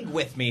somebody big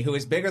with me who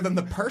is bigger than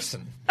the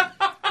person.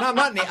 No, I'm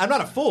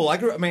not a fool.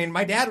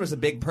 My dad was a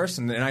big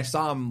person, and I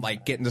saw him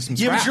like get into some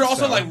scraps. Yeah, but you're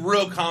also like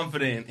real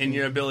confident in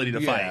your ability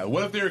to fight.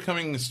 What if they were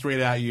coming straight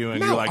at you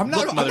and No, you're like, I'm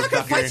not going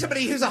to fight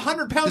somebody who's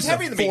 100 pounds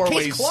heavier than me.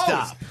 Case closed.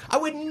 Stop. I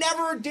would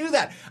never do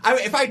that.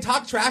 If I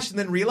talked trash and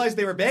then realized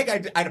they were big,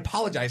 I'd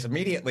apologize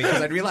immediately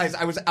because I'd realize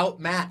I was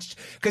outmatched.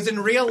 Because in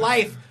real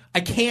life, I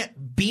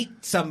can't beat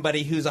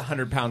somebody who's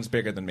 100 pounds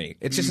bigger than me.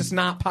 It's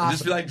not possible.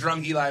 Just be like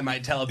drunk Eli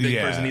might tell a big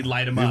person he'd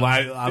light him up.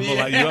 I'm gonna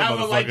light you up,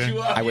 motherfucker.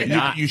 I would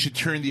not. You should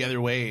turn the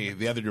other way,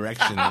 the other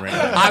direction. Right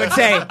now. I would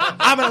say,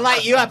 I'm going to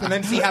light you up and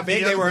then see how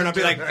big they were. And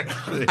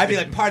I'd be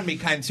like, pardon me,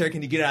 kind sir,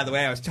 can you get out of the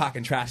way? I was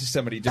talking trash to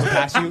somebody just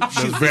past you.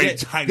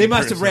 They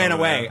must have ran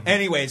away.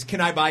 Anyways,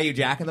 can I buy you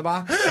Jack in the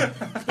Box?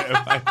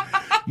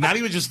 Not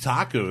even just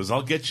tacos.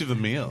 I'll get you the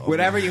meal.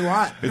 Whatever you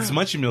want. It's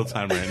Munchie Meal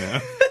time right now.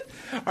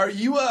 Are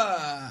you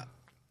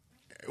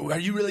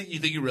really? You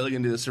think you're really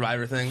gonna do the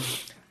Survivor thing?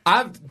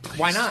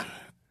 Why not?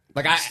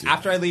 Like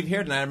after I leave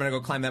here tonight, I'm gonna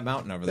go climb that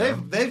mountain over there.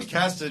 They've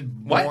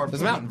casted more.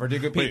 There's a mountain,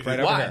 Verdugo Peak, right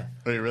over here.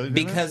 Are you really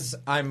doing Because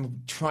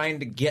I'm trying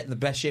to get in the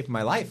best shape of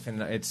my life, and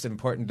it's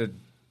important to.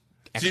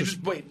 So you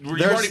just wait. Were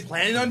you already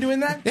planning on doing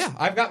that? Yeah,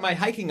 I've got my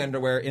hiking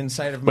underwear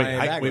inside of my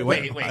bag.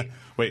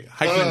 Wait.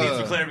 Hiking needs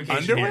some clarification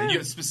underwear? here. You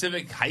have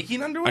specific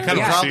hiking underwear? I kind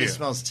of It see probably it.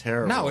 smells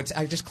terrible. No,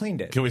 I just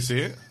cleaned it. Can we see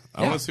it?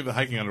 I Yeah. want to see what the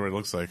hiking underwear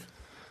looks like.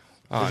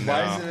 Oh, no.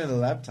 Why is it in a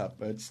laptop?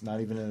 But it's not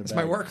even in a bag. It's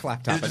my work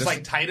laptop. Is it just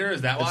like tighter?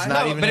 Is that why? It's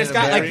not even but in it's a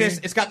got bag. like this.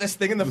 It's got this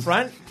thing in the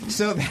front,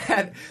 so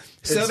that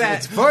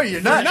it's for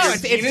your nuts. No,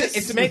 Your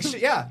it's to make sure.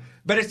 Yeah,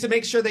 but it's to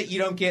make sure that you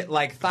don't get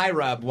like thigh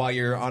rub while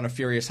you're on a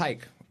furious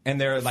hike. And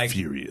they're like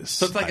furious.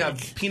 So it's like a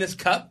penis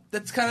cup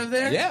that's kind of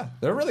there. Yeah,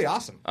 they're really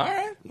awesome. All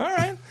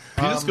right.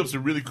 Penis cups are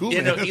really cool.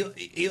 You man.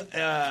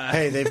 know,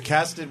 Hey, they've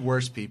casted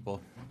worse people.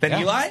 than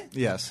Eli?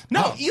 Yes.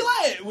 No,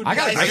 Eli would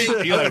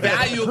be a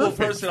valuable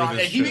person on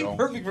it. He'd be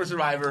perfect for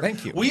Survivor.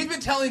 Thank you. I've been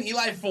telling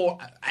Eli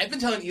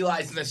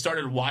since I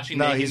started watching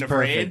No, Naked he's and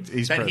Afraid perfect.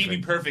 He's that perfect. he'd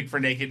be perfect for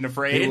Naked and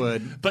Afraid. He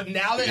would. But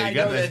now that I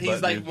know that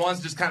he's like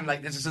wants just kind of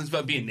like this is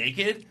about being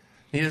naked.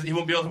 He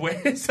won't be able to wear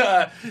his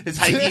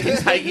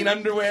hiking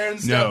underwear and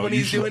stuff when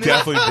he's doing it.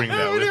 Definitely bring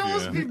that with It would you.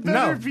 almost be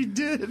better No. if he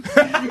did.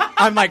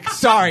 I'm like,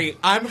 sorry,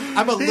 I'm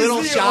a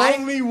little He's the shy.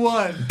 only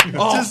one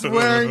just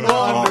wearing the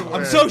underwear.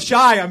 I'm so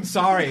shy. I'm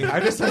sorry.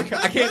 I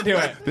can't do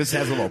it. This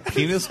has a little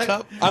penis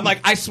cup. I'm like,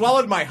 I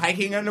swallowed my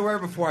hiking underwear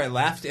before I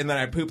left, and then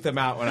I pooped them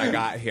out when I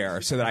got here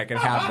so that I could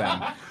have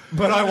them.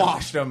 But I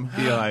washed them.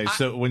 Eli,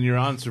 so when you're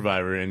on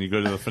Survivor and you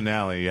go to the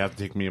finale, you have to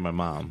take me and my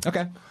mom.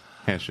 Okay.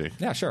 Handshake.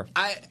 Yeah, sure.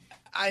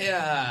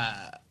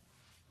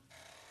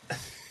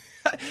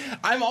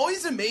 I'm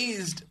always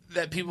amazed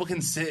that people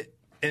can sit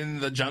in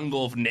the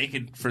jungle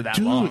naked for that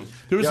Dude, long.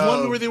 there was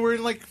one where they were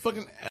in like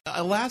fucking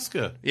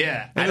Alaska.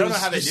 Yeah, and I don't know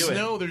how they do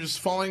snow, it. They're just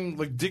falling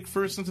like dick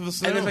first into the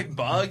snow. And there's like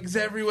bugs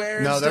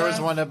everywhere. No, and there was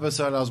stuff. one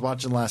episode I was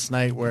watching last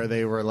night where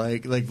they were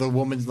like the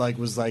woman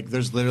was like,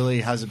 there's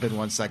literally hasn't been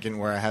 1 second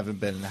where I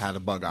haven't had a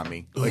bug on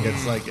me. Like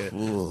it's like it.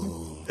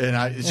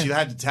 And she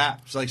had to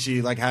tap. She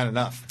had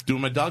enough. Dude,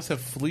 when my dogs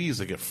have fleas,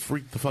 they get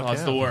freaked the fuck out.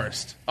 It's the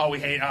worst. Oh, we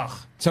hate. Ugh.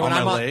 So when On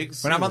I'm my on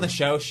legs? when I'm on the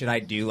show, should I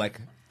do like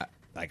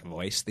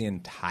voice the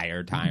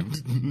entire time?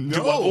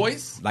 Do what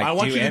voice? Like I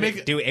want do you to any- make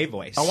it- do a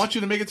voice. I want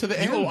you to make it to the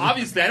end. Well,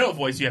 obviously, I know what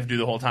voice you have to do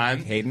the whole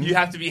time. Hayden? You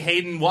have to be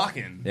Hayden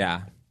walking.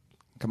 Yeah.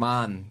 Come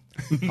on.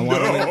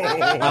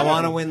 I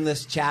want to win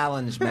this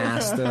challenge,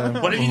 master.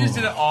 What if you just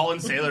did it all in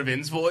Sailor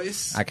Vin's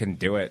voice? I can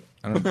do it.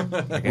 I don't,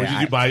 like, Would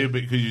I- you buy you?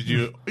 Could you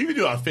do? You can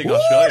do a fake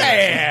Australian.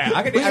 Yeah,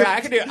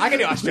 I can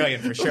do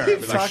Australian for sure.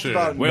 We've talked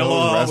about Well,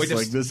 no we wrestling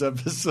just- this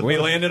episode. We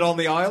landed on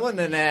the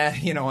island and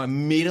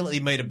immediately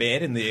made a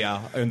bed in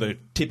the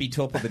tippy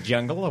top of the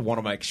jungle. I want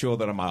to make sure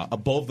that I'm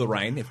above the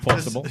rain if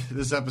possible.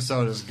 This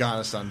episode has got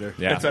us under.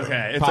 Yeah. It's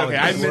okay. It's Probably.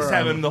 okay. I miss Where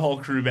having are the whole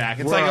crew back.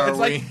 It's Where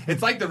like are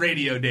it's like the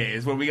radio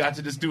days where we got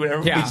to just do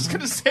whatever. Yeah. We just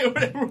gonna say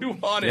whatever we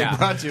wanted. Yeah.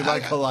 Brought to you by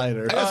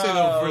Collider. I gotta say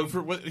though,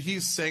 for what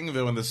he's saying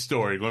though in the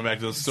story, going back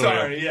to the story.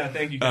 Sorry. Yeah.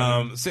 Thank you.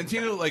 Kevin.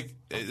 Santino, like,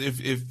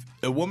 if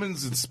a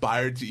woman's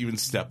inspired to even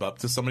step up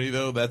to somebody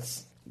though,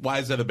 why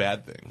is that a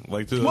bad thing?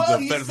 Like, to Well,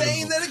 defend he's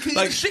saying that it could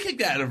like, get shit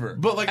kicked out of her.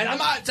 But, like- and I'm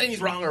not saying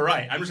he's wrong or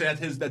right. I'm just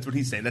saying that's what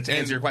he's saying. That's to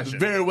answer your question.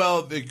 Very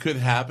well, it could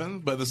happen,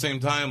 but at the same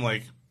time,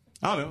 like,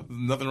 I don't know,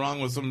 nothing wrong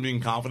with someone being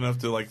confident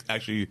enough to like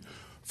actually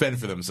fend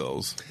for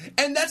themselves.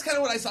 And that's kind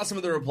of what I saw some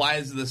of the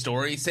replies to the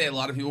story say. A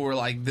lot of people were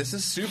like, this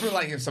is super,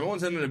 like, if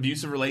someone's in an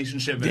abusive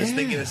relationship and is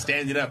thinking of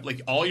standing up,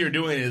 like, all you're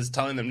doing is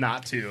telling them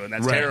not to, and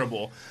that's Right.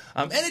 terrible.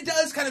 And it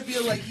does kind of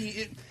feel like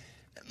he,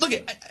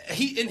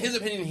 in his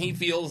opinion, he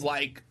feels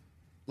like,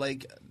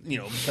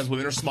 because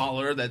women are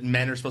smaller, that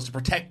men are supposed to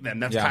protect them.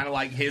 That's Yeah. kind of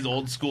like his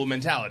old school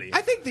mentality.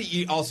 I think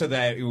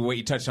that what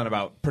you touched on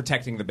about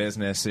protecting the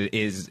business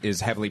is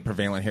heavily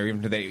prevalent here,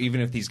 even today.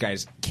 Even if these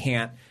guys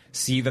can't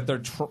see that they're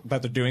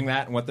doing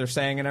that and what they're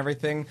saying and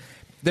everything.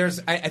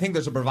 I think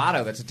there's a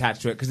bravado that's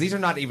attached to it because these are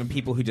not even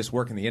people who just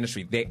work in the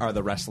industry; they are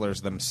the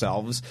wrestlers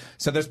themselves.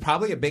 So there's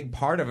probably a big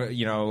part of it, a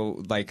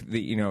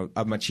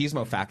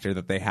machismo factor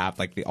that they have,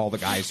 like all the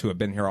guys who have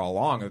been here all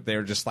along. That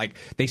they're just like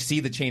they see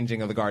the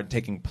changing of the guard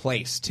taking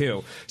place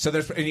too. So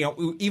there's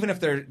even if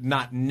they're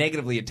not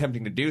negatively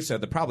attempting to do so,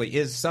 there probably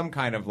is some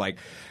kind of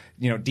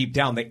deep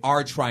down, they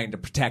are trying to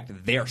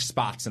protect their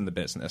spots in the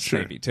business,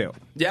 maybe too.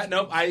 Yeah,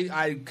 nope,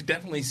 I could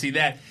definitely see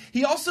that.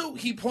 He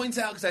points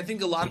out, because I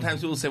think a lot of times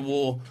people say,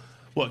 well,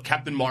 what,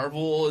 Captain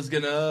Marvel is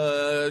going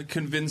to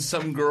convince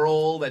some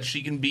girl that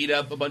she can beat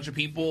up a bunch of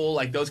people,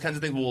 like those kinds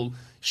of things. Well,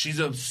 she's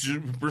a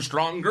super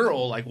strong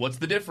girl, like what's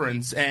the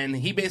difference? And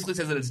he basically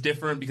says that it's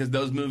different because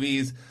those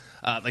movies,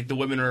 like the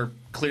women are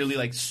clearly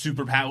like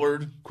super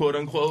powered, quote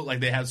unquote,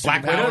 like they have superpowers.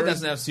 Black Widow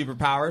doesn't have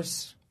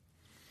superpowers.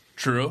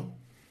 True.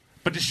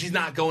 But she's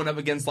not going up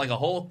against like a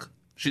Hulk.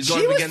 She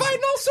She was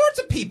fighting all sorts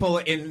of people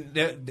in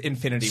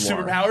Infinity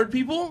War. Superpowered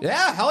people?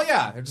 Yeah, hell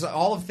yeah. It's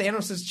all of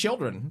Thanos'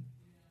 children.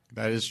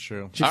 That is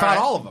true. She fought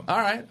all of them. All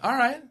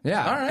right.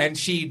 Yeah. All right. And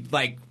she,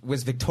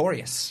 was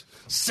victorious.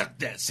 Suck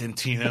that,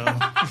 Santino.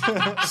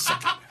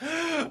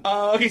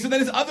 Okay, so then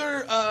his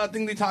other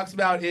thing that he talks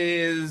about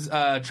is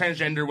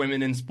transgender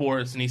women in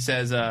sports, and he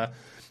says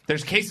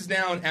there's cases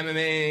now in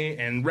MMA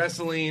and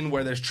wrestling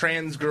where there's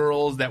trans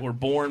girls that were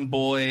born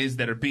boys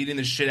that are beating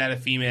the shit out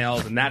of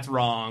females, and that's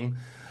wrong.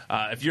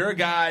 If you're a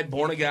guy,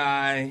 born a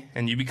guy,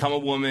 and you become a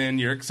woman,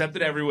 you're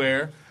accepted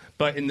everywhere.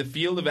 But in the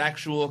field of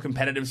actual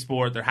competitive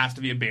sport, there has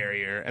to be a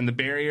barrier, and the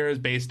barrier is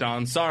based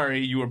on, sorry,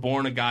 you were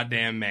born a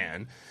goddamn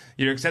man.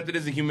 You're accepted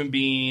as a human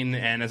being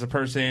and as a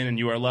person, and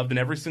you are loved in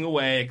every single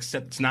way,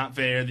 except it's not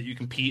fair that you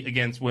compete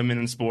against women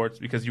in sports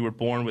because you were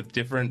born with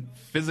different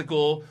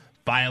physical,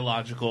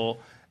 biological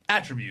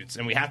attributes.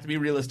 And we have to be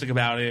realistic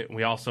about it.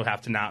 We also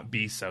have to not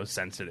be so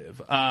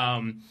sensitive.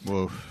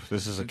 Whoa,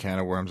 this is a can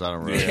of worms I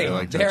don't really feel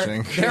like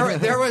touching.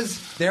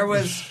 There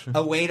was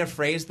a way to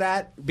phrase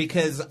that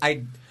because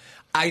I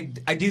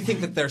do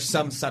think that there's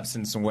some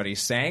substance in what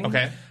he's saying.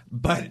 Okay.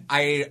 But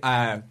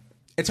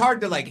it's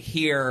hard to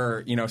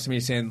hear somebody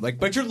saying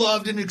but you're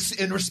loved and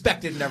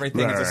respected and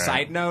everything as a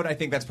side note. I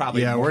think that's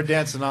probably we're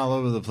dancing all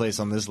over the place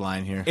on this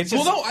line here. It's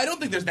Well, no, I don't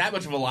think there's that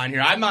much of a line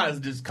here. I'm not as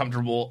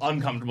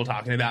uncomfortable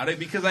talking about it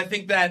because I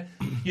think that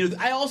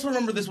I also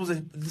remember this was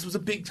a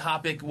big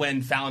topic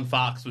when Fallon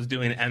Fox was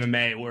doing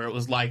MMA, where it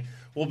was like,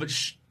 well, but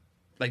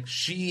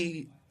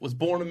she was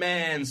born a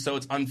man, so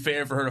it's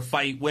unfair for her to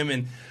fight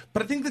women.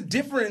 But I think the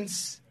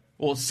difference,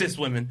 cis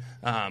women,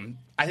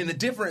 I think the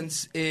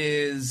difference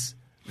is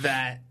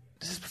that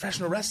this is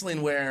professional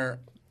wrestling where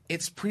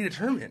it's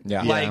predetermined.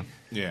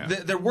 Yeah.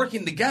 They're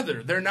working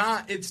together.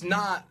 It's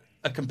not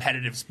a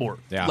competitive sport.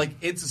 Yeah.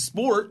 It's a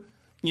sport,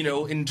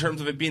 in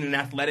terms of it being an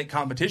athletic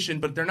competition,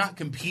 but they're not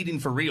competing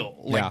for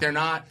real. They're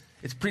not,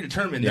 it's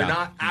predetermined. Yeah. They're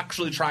not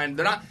actually trying,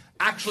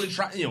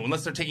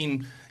 unless they're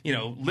taking,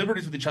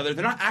 liberties with each other.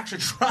 They're not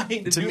actually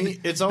trying to do me,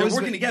 they're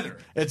working together.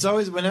 It's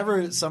always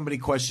whenever somebody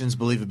questions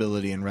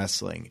believability in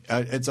wrestling,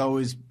 it's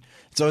always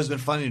been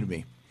funny to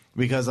me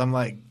because I'm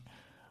like,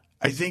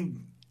 I think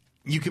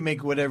you can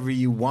make whatever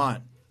you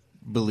want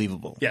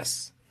believable.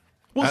 Yes.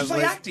 Well, it's just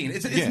like acting.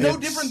 It's no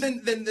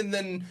different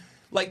than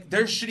like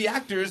there's shitty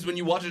actors when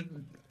you watch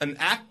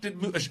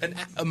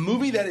a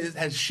movie that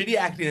has shitty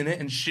acting in it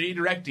and shitty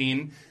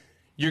directing.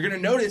 You're going to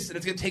notice that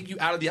it's going to take you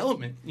out of the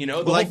element. The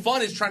whole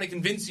fun is trying to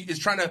convince you, is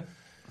trying to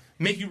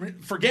make you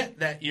forget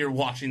that you're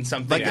watching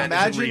something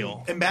that isn't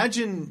real.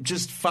 Imagine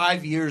just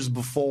 5 years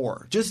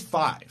before,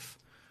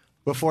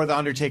 before the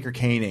Undertaker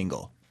Kane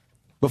angle,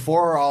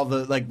 before all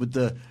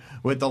the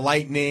with the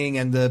lightning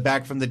and the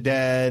back from the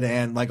dead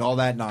and like all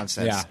that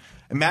nonsense. Yeah.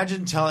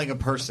 Imagine telling a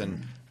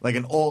person like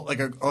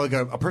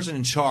a person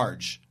in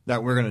charge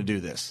that we're going to do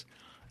this.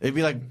 It'd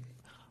be like,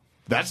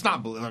 that's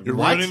not believable. You're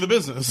ruining the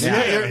business.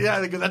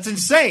 Yeah, that's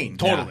insane.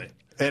 Totally.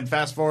 Yeah. And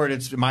fast forward,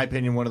 it's in my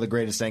opinion one of the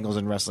greatest angles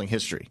in wrestling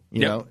history.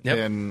 You know,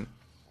 and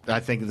I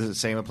think the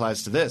same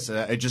applies to this.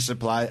 It just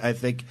applies.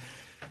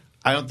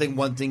 I don't think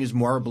one thing is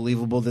more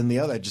believable than the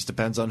other. It just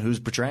depends on who's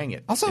portraying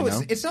it. Also,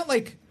 it's not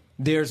like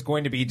there's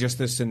going to be just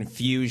this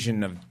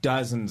infusion of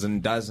dozens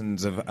and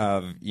dozens of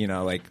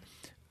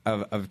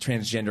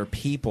transgender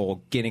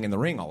people getting in the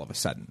ring all of a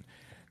sudden.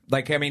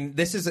 Like, I mean,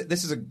 this is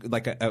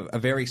a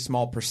very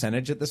small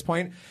percentage at this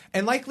point,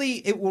 and likely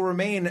it will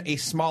remain a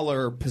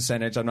smaller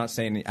percentage. I'm not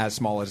saying as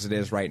small as it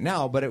is right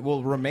now, but it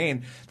will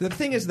remain. The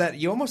thing is that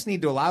you almost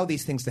need to allow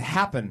these things to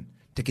happen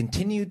to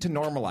continue to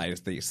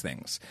normalize these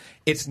things.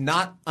 It's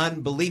not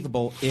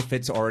unbelievable if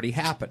it's already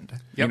happened.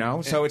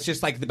 So it's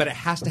just like, but it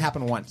has to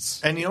happen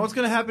once. And you know what's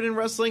going to happen in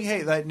wrestling?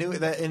 Hey, that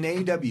in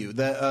AEW,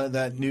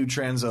 that new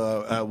trans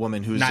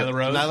woman who's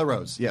Nyla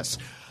Rose, yes.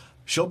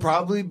 She'll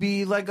probably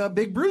be like a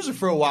big bruiser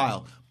for a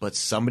while, but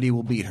somebody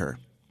will beat her,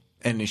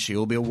 and she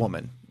will be a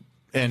woman,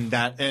 and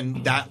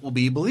that will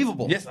be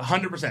believable. Yes,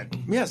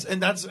 100%. Yes,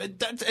 and that's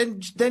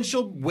and then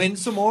she'll win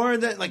some more,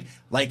 and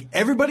like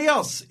everybody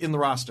else in the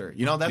roster.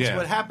 That's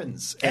what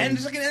happens. And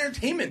it's like an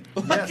entertainment,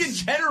 in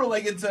general,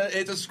 like it's a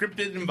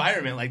scripted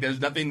environment. Like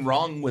there's nothing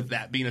wrong with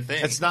that being a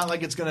thing. It's not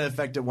like it's going to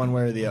affect it one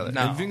way or the other.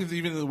 No. I think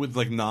even with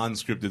like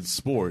non-scripted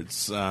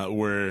sports,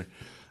 where.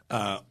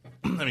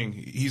 I mean,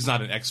 he's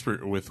not an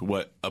expert with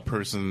what a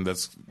person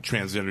that's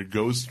transgender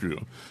goes through.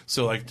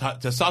 So, like,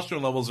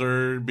 testosterone levels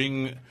are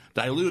being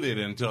diluted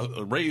and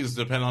raised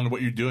depending on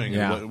what you're doing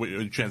and what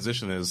your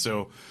transition is.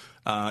 So,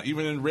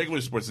 even in regular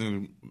sports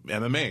and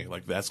MMA,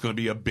 like, that's going to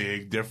be a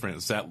big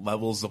difference. That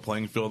levels the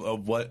playing field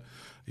of what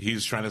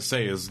he's trying to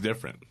say is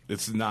different.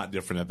 It's not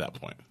different at that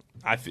point.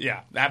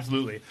 Yeah,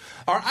 absolutely.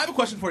 All right, I have a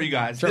question for you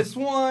guys. Sure.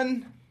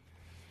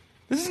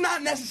 This is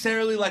not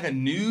necessarily like a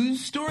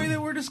news story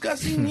that we're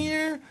discussing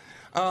here.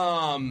 But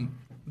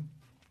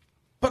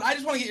I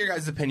just want to get your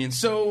guys' opinion.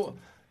 So,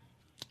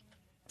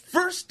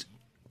 first,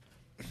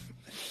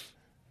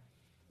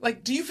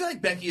 like, do you feel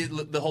like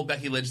the whole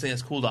Becky Lynch thing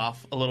has cooled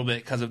off a little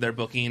bit because of their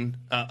booking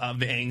of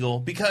the angle?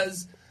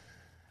 Because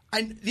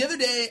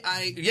yesterday,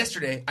 I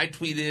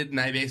tweeted and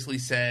I basically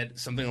said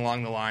something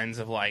along the lines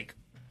of like,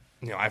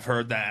 I've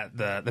heard that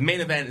the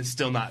main event is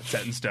still not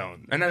set in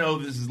stone. And I know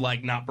this is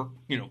like not,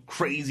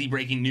 crazy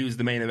breaking news.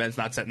 The main event's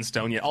not set in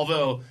stone yet.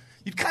 Although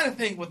you'd kind of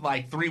think with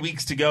like 3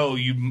 weeks to go,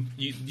 you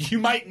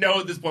might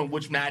know at this point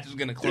which match is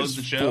going to close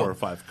the show. 4 or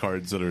 5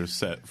 cards that are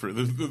set for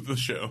the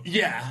show.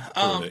 Yeah.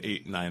 For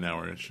the 8-9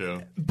 hour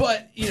show.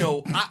 But,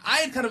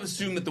 I had kind of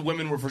assumed that the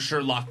women were for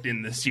sure locked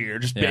in this year,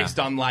 just based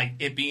on like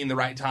it being the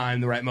right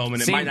time, the right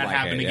moment. It might not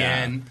happen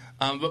again.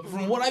 But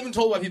from what I've been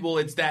told by people,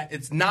 it's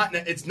not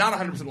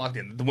 100% locked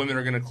in. The women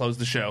are going to close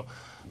the show.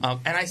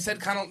 And I said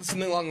kind of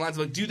something along the lines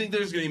of like, do you think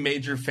there's going to be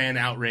major fan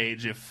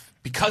outrage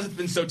because it's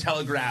been so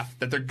telegraphed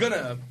that they're going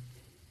to...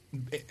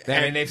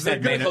 they've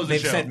said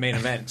main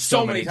event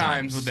so many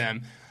times with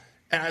them.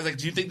 And I was like,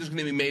 do you think there's going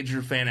to be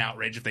major fan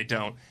outrage if they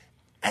don't?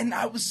 And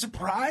I was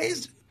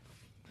surprised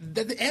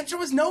that the answer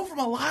was no from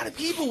a lot of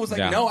people. Was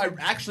like, no, I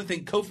actually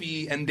think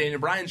Kofi and Daniel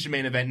Bryan should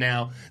main event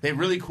now. They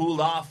really cooled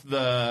off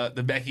the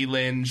Becky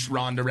Lynch,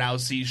 Ronda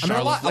Rousey,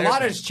 Charlotte Flair. A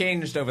lot has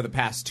changed over the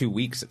past 2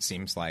 weeks, it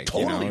seems like.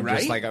 Totally, right?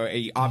 Just like,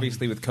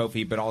 obviously with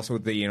Kofi, but also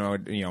with the,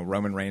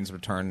 Roman Reigns'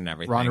 return and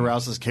everything. Ronda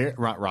Rousey's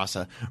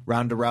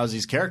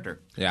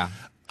character. Yeah.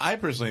 I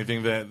personally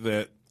think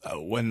that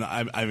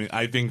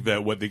I think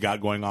that what they got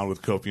going on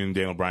with Kofi and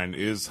Daniel Bryan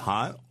is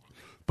hot,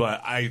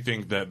 but I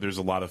think that there's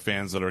a lot of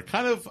fans that are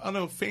kind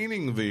of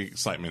feigning the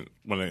excitement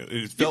when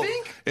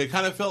it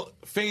kind of felt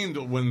feigned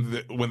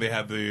when they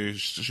had the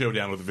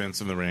showdown with Vince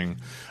in the ring.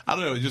 I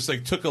don't know. It just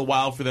like took a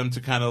while for them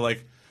to kind of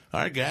like,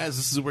 all right, guys,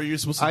 this is where you're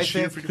supposed to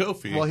cheer for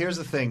Kofi. Well, here's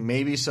the thing.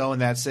 Maybe so in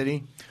that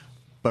city.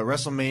 But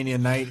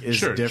WrestleMania night is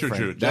True.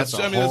 different. That's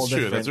a whole true.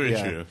 different. That's very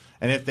true.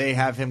 And if they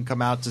have him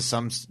come out to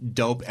some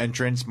dope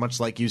entrance, much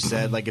like you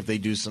said, like if they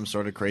do some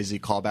sort of crazy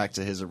callback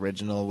to his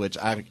original, which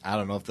I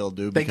don't know if they'll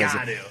do. They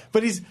got to.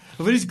 But he's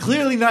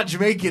clearly not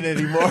Jamaican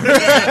anymore.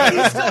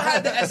 He still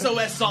had the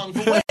SOS song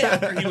for way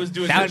after he was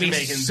doing That the would be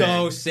Jamaican so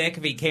thing. sick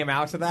if he came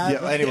out to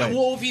that. Yeah, anyway. Yeah,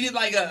 well, if he did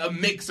like a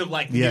mix of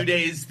like New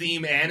Day's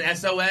theme and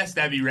SOS,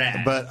 that'd be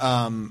rad. But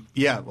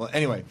well,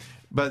 anyway,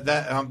 but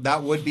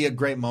that would be a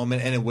great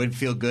moment, and it would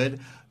feel good.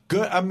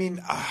 Good. I mean,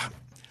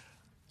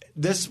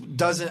 this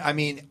doesn't. I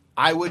mean,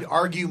 I would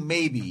argue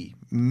maybe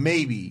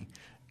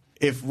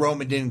if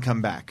Roman didn't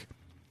come back,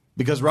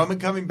 because Roman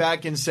coming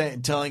back and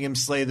telling him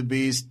slay the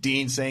beast,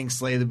 Dean saying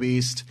slay the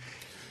beast.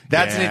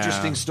 That's an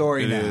interesting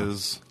story. It now.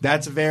 is.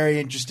 That's a very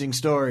interesting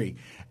story,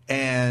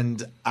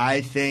 and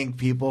I think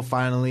people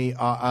finally.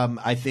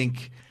 I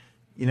think.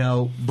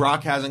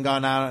 Brock hasn't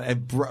gone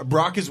out.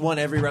 Brock has won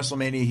every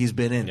WrestleMania he's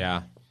been in.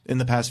 Yeah. In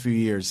the past few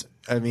years.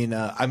 I mean,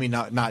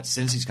 not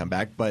since he's come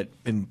back, but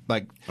in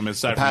the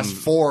past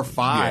 4 or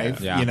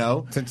 5.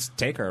 Yeah. Since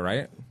Taker,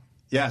 right?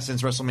 Yeah,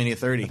 since WrestleMania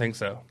 30. I think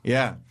so.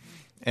 Yeah,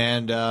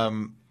 and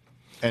that'll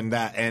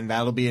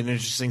be an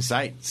interesting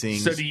sight. Seeing.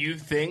 So do you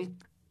think?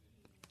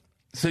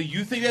 So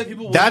you think that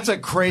people? That's a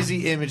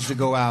crazy image to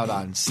go out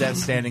on. Seth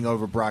standing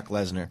over Brock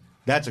Lesnar.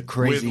 That's a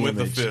crazy with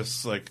image. the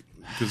fists, like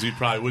because he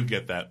probably would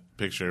get that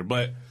picture,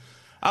 but.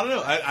 I don't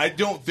know. I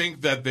don't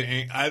think that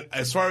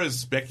as far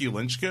as Becky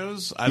Lynch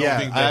goes, I don't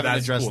think I haven't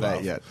that's addressed cooled that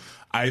off. yet.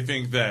 I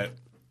think that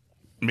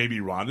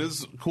maybe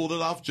Ronda's cooled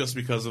it off just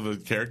because of a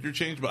character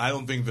change, but I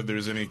don't think that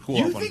there's any cool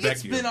off on Becky. You think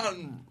it's been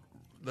on?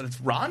 That it's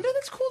Ronda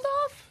that's cooled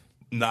off?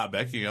 Not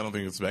Becky. I don't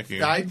think it's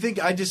Becky. I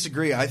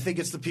disagree. I think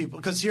it's the people.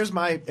 Because here's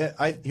my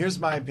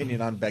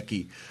opinion on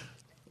Becky.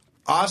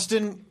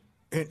 Austin,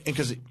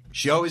 because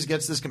she always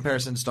gets this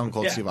comparison to Stone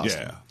Cold Steve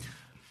Austin. Yeah.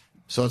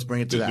 So let's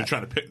bring it to that. They're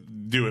trying to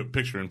do a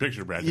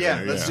picture-in-picture bracket.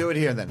 Yeah, let's do it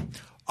here then.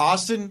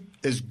 Austin,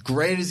 as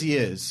great as he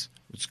is,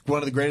 it's one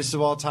of the greatest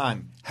of all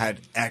time, had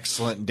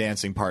excellent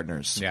dancing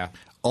partners. Yeah.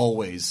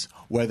 Always.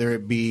 Whether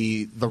it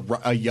be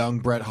a young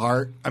Bret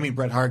Hart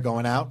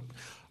going out,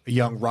 a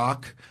young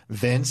Rock,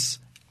 Vince,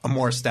 a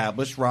more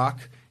established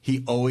Rock.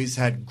 He always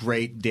had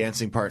great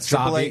dancing partners.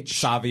 Triple H.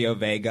 Savio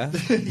Vega.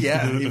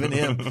 Yeah, even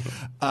him.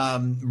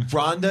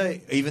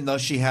 Ronda, even though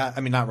she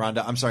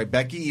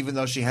Becky, even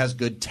though she has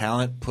good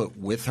talent put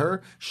with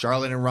her,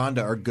 Charlotte and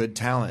Ronda are good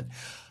talent.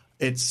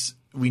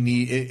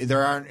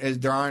 There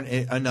aren't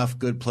enough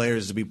good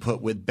players to be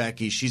put with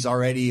Becky. She's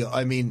already,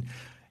 even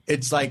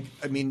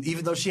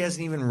though she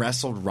hasn't even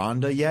wrestled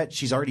Ronda yet,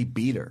 she's already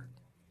beat her.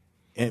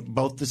 And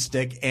both the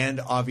stick and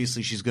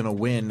obviously she's going to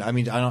win.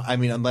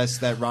 Unless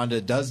that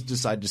Ronda does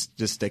decide to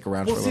just stick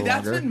around for a little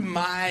longer. That's been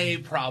my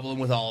problem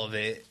with all of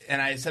it,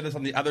 and I said this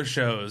on the other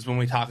shows when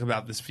we talk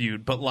about this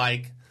feud. But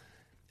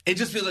it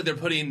just feels like they're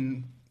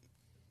putting.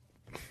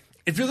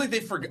 It feels like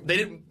they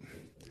didn't.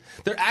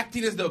 They're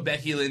acting as though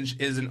Becky Lynch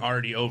isn't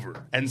already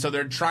over, and so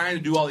they're trying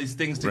to do all these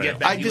things to get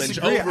Becky Lynch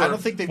over. I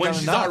don't think they've when done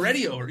she's enough.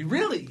 already over.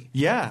 Really?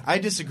 Yeah, I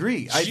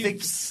disagree. I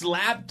think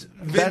slapped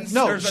Vince.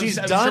 She's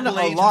done a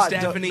lot.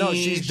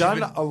 She's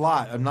done a a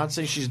lot. I'm not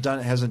saying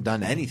hasn't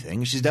done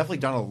anything. She's definitely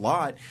done a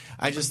lot.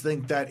 I just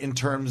think that in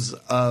terms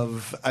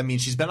of,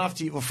 she's been off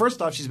TV. Well,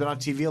 first off, she's been off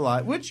TV a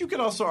lot, which you could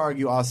also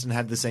argue Austin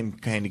had the same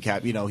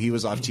handicap. He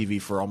was off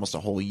TV for almost a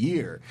whole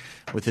year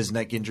with his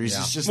neck injuries. Yeah.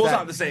 It's just it's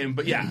not the same,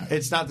 but yeah,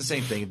 it's not the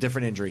same thing. A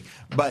different injury,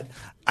 but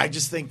I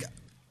just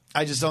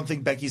don't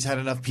think Becky's had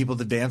enough people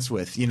to dance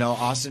with.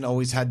 Austin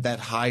always had that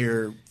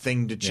higher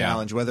thing to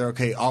challenge. Whether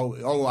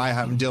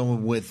I'm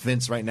dealing with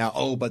Vince right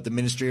now. But the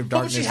Ministry of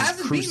Darkness but she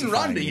hasn't is beaten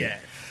Ronda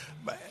yet.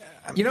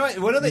 You know what?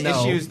 One of the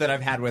issues that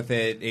I've had with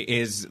it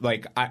is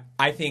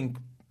I think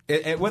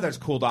whether it's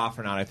cooled off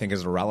or not, I think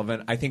is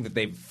irrelevant. I think that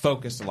they've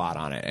focused a lot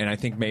on it, and I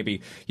think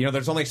maybe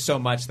there's only so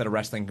much that a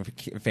wrestling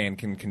fan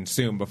can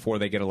consume before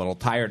they get a little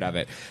tired of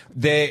it.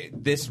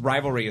 This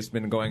rivalry has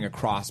been going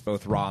across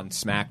both Raw and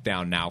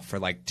SmackDown now for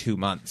 2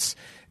 months.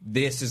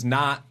 This is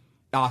not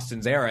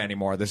Austin's era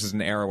anymore. This is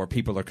an era where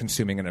people are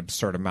consuming an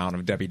absurd amount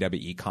of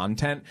WWE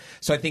content.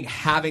 So I think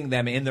having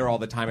them in there all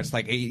the time, it's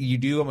you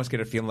do almost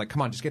get a feeling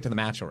come on, just get to the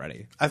match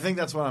already. I think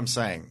that's what I'm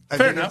saying.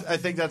 Fair enough. I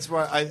think that's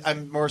why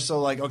I'm more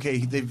so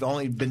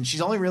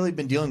she's only really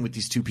been dealing with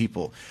these two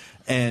people.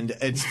 And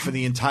it's for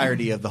the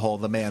entirety of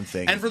the man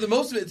thing. And for the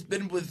most of it, it's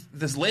been with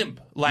this limp,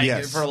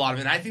 for a lot of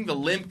it. And I think the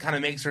limp kind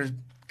of makes her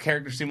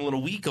character seem a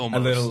little weak almost.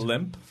 A little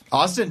limp?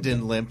 Austin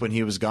didn't limp when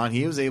he was gone.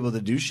 He was able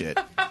to do shit,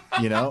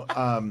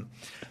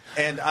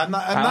 And I'm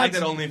not. I like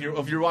that only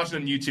if you're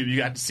watching on YouTube, you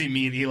got to see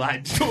me and Eli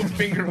do a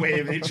finger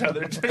wave at each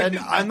other. And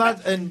I'm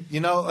not. And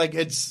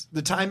it's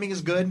the timing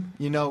is good.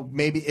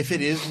 Maybe if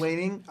it is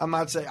waiting, I'm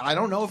not saying. I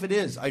don't know if it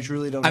is. I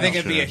truly don't know. I think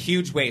it'd be a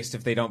huge waste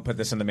if they don't put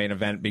this in the main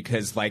event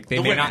because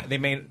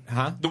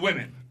The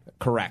women.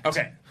 Correct.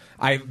 Okay.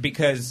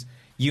 Because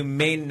you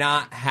may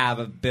not have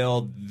a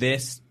build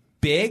this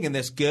big and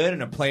this good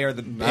and a player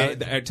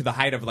to the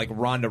height of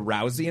Ronda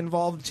Rousey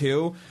involved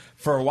too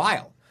for a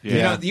while. Yeah.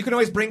 You know, you can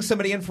always bring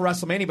somebody in for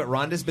WrestleMania, but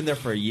Ronda's been there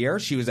for a year.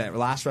 She was at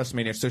last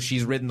WrestleMania, so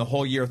she's ridden the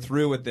whole year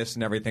through with this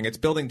and everything. It's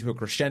building to a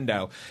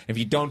crescendo. If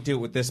you don't do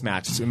it with this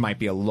match, it might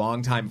be a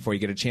long time before you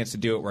get a chance to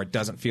do it where it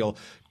doesn't feel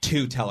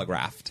too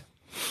telegraphed.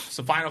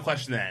 So final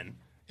question then.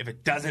 If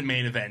it doesn't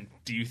main event,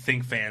 do you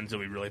think fans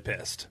will be really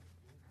pissed?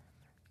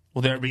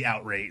 Will there be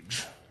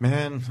outrage?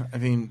 Man, I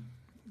mean,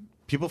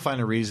 people find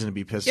a reason to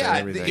be pissed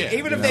at everything.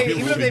 Even if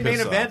they main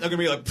event, they're going to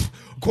be like,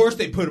 of course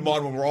they put him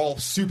on when we're all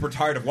super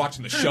tired of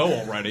watching the show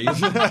already.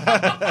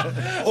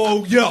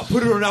 Oh, yeah,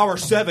 put it on hour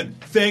 7.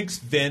 Thanks,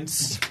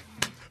 Vince.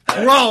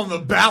 We're all in the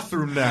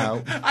bathroom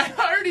now. I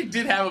already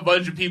did have a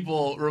bunch of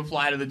people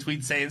reply to the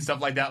tweet saying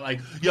stuff like that, like,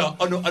 yeah,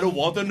 I don't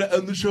want them to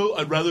end the show.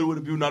 I'd rather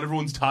when not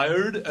everyone's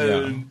tired.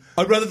 And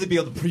I'd rather they be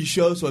on the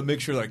pre-show so I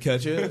make sure that I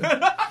catch it.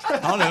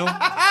 I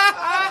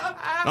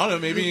don't know.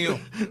 Maybe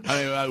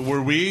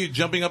were we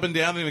jumping up and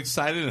down and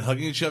excited and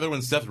hugging each other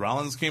when Seth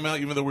Rollins came out,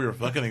 even though we were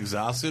fucking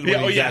exhausted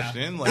when he cashed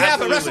in? Like, yeah,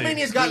 but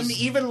WrestleMania's gotten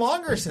even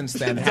longer since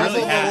then.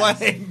 Hasn't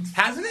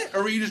it?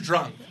 Or were you just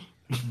drunk?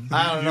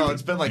 I don't know.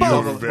 It's been like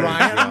both,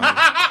 Brian.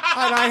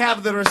 And I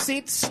have the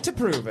receipts to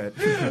prove it.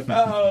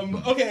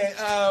 Okay,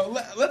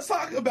 let's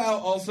talk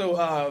about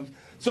also.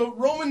 So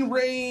Roman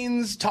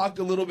Reigns talked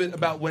a little bit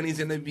about when he's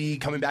going to be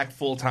coming back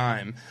full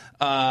time.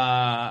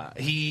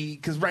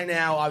 Because right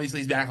now, obviously,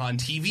 he's back on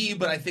TV,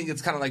 but I think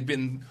it's kind of like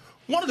been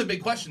one of the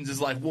big questions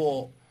is like,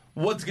 well,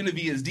 what's going to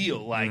be his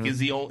deal? Like, is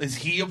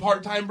he a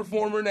part-time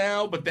performer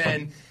now? But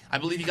then I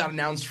believe he got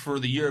announced for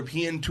the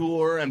European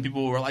tour, and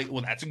people were like,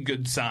 well, that's a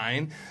good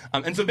sign.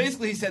 And so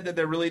basically he said that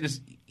they're really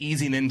just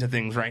easing into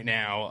things right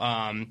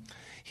now.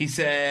 He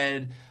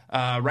said,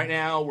 right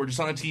now we're just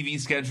on a TV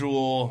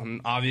schedule,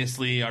 and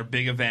obviously our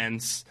big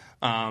events,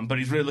 but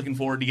he's really looking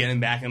forward to getting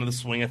back into the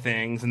swing of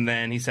things. And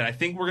then he said, I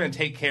think we're going to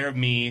take care of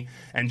me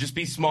and just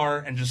be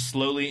smart and just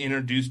slowly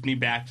introduce me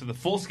back to the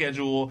full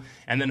schedule.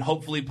 And then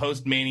hopefully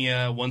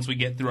post-Mania, once we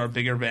get through our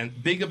big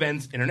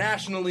events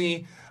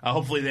internationally,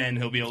 hopefully then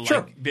he'll be able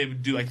to be able to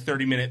do like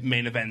 30-minute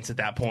main events at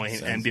that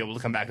point and be able to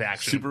come back to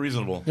action. Super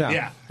reasonable.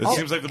 Yeah. It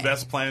seems like the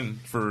best plan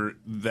for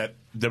that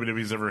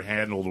WWE's ever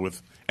handled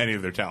with any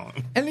of their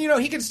talent. And you know,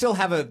 he can still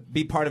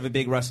be part of a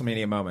big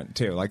WrestleMania moment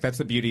too. Like that's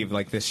the beauty of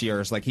like this year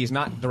is like he's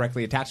not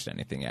directly attached to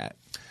anything yet.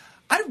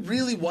 I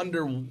really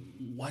wonder who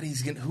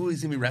he's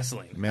gonna be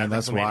wrestling. Man,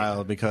 that's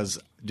wild because,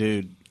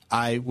 dude,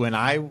 when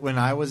I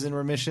was in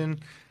remission,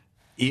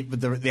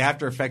 the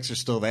after effects are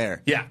still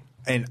there. Yeah.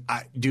 And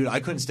I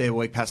couldn't stay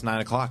awake past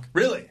 9 o'clock.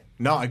 Really?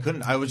 No, I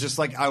couldn't. I was just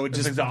like,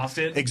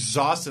 exhausted.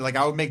 Exhausted. Like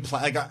I would make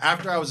like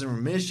after I was in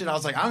remission, I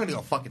was like, I'm gonna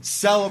go fucking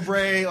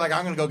celebrate. Like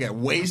I'm gonna go get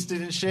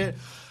wasted and shit.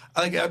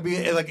 Like I'd be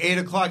at like 8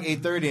 o'clock,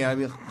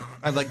 8:30.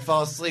 I'd like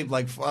fall asleep.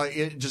 Like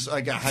it just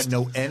like I had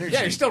no energy.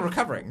 Yeah, you're still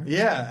recovering.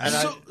 Yeah.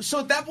 And so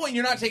at that point,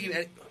 you're not taking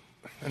any.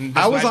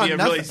 I was on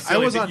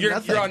nothing.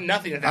 You're on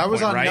nothing at that point, I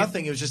was on right?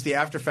 nothing. It was just the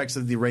after effects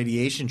of the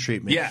radiation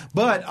treatment. Yeah.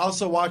 But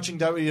also watching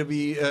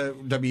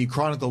WWE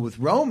Chronicle with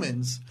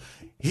Romans,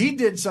 he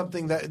did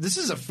something that this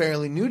is a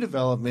fairly new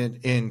development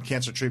in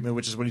cancer treatment,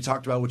 which is what he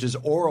talked about, which is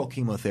oral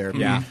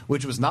chemotherapy,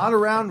 which was not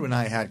around when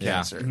I had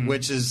cancer,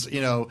 which is,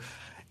 you know,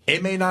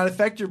 it may not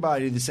affect your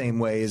body the same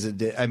way as it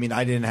did. I mean,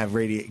 I didn't have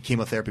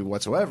chemotherapy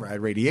whatsoever. I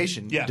had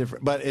radiation,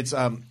 different, but it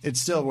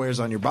still wears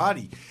on your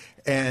body.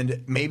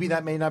 And maybe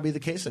that may not be the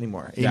case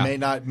anymore. He may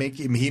not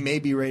he may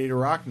be ready to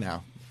rock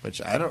now, which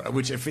I don't.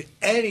 Which, if in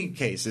any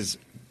case, is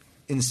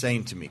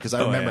insane to me because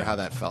I remember how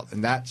that felt,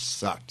 and that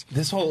sucked.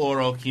 This whole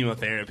oral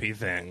chemotherapy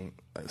thing,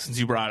 since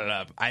you brought it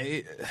up,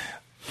 I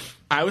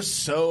was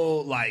so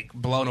like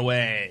blown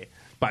away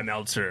by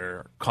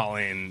Meltzer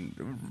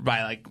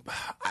I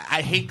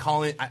hate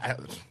calling.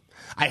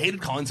 I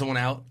hated calling someone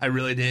out. I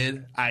really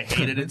did. I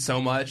hated it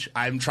so much.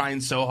 I'm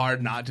trying so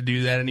hard not to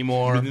do that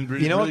anymore.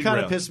 You know what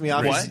kind of pissed me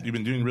off? What? You've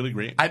been doing really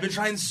great. I've been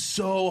trying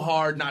so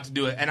hard not to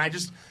do it, and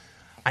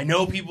I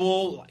know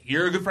people.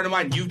 You're a good friend of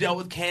mine. You've dealt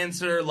with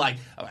cancer. Like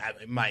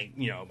my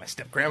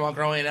step grandma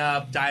growing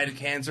up died of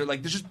cancer.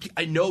 Like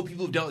I know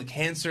people who've dealt with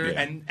cancer,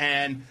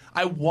 and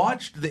I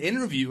watched the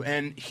interview,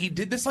 and he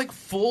did this like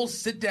full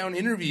sit down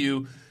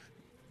interview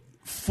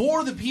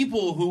for the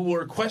people who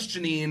were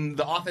questioning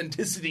the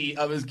authenticity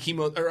of his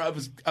chemo or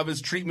of his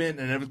treatment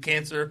and of his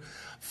cancer.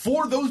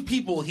 For those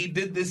people, he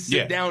did this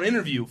sit-down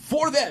interview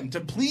for them,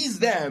 to please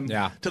them,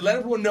 to let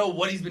everyone know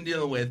what he's been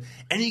dealing with.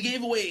 And he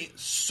gave away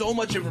so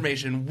much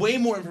information, way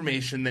more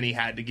information than he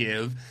had to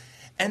give.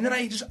 And then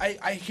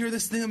I hear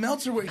this thing of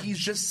Meltzer where he's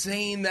just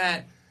saying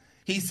that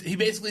he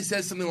basically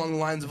says something along the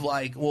lines of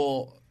like,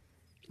 well,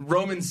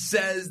 Roman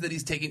says that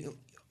he's taking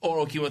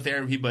oral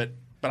chemotherapy, but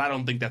I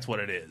don't think that's what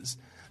it is.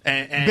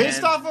 And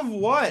based off of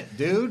what,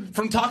 dude?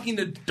 From talking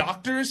to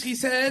doctors, he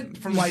said.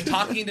 From like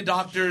talking to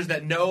doctors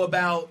that know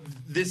about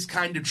this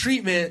kind of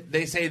treatment,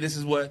 they say this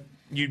is what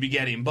you'd be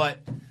getting. But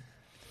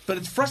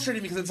it's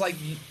frustrating because it's like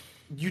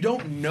you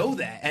don't know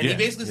that. And he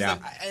basically says,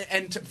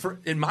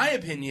 in my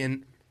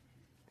opinion,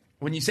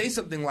 when you say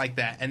something like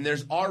that, and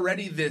there's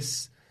already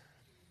this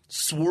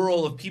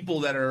swirl of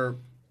people that are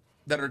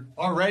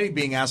already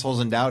being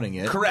assholes and doubting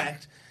it.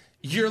 Correct.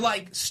 you're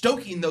like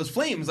stoking those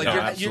flames.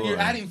 Like you're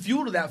adding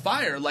fuel to that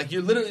fire. Like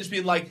you're literally just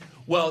being like,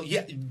 well,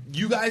 yeah,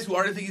 you guys who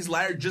already think he's a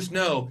liar, just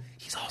know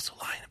he's also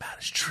lying about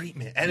his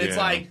treatment. And it's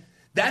like,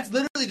 that's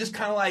literally just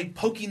kind of like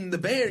poking the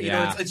bear. You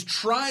know, it's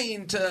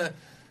trying to,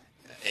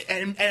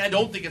 and I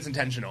don't think it's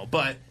intentional,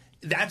 but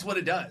that's what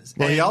it does.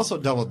 Well, he also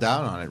doubled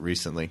down on it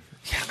recently.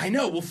 Yeah, I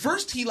know. Well,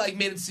 first he like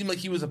made it seem like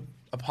he was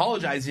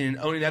apologizing and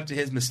owning up to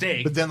his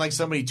mistake. But then like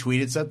somebody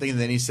tweeted something and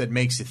then he said,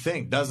 makes you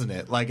think, doesn't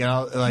it?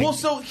 Well,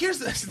 so here's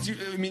the,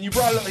 I mean, you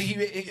brought it up.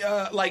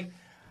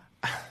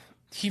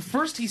 He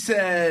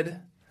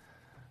said,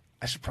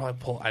 I should probably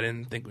pull. I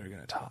didn't think we were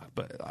going to talk,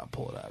 but I'll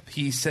pull it up.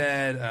 He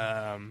said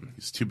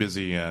he's too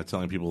busy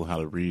telling people how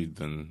to read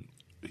than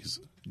he's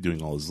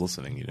doing all his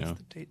listening. You know.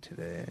 What's the date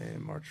today?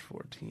 March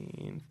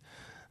 14th.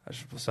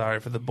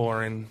 Sorry for the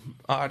boring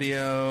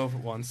audio for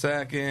 1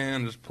 second.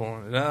 I'm just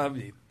pulling it up.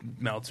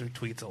 Meltzer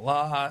tweets a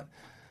lot.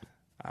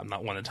 I'm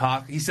not one to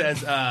talk. He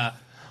says, on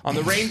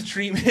the range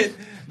treatment,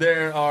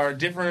 there are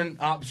different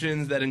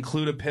options that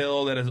include a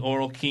pill that is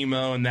oral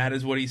chemo, and that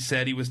is what he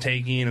said he was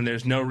taking, and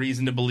there's no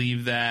reason to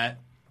believe that.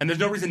 And there's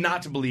no reason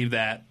not to believe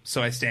that,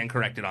 so I stand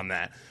corrected on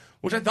that.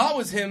 Which I thought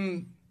was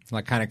him...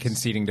 Like kind of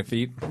conceding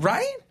defeat?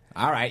 Right?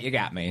 All right, you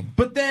got me.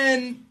 But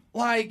then,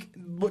 like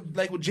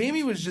what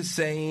Jamie was just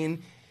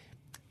saying...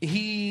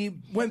 He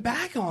went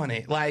back on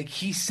it. Like,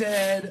 he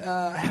said,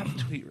 I have a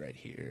tweet right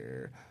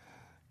here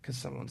because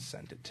someone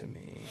sent it to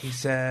me. He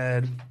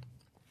said,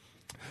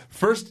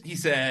 first he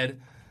said,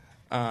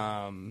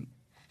 someone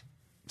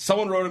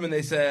wrote him and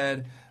they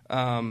said,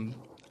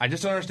 I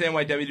just don't understand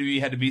why WWE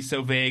had to be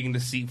so vague and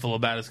deceitful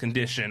about his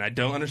condition. I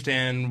don't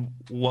understand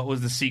what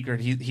was the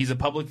secret. He's a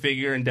public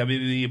figure and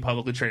WWE, a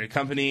publicly traded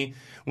company.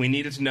 We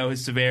needed to know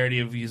his severity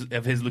of his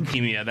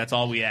leukemia. That's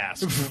all we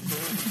asked.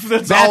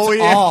 That's all. We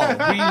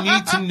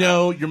need to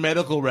know your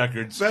medical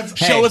records.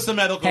 Show us the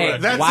medical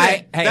records.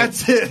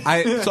 That's it.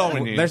 That's all we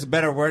need. There's a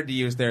better word to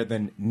use there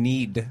than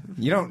need.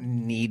 You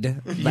don't need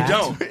that. You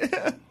don't.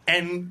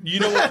 And you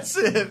know what? That's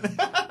it.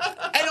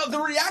 And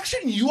the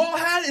reaction you all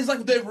had is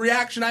like the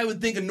reaction I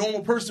would think a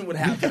normal person would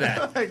have to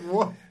that. Like,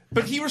 what?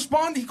 But he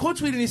responded, he quote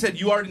tweeted and he said,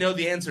 you already know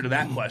the answer to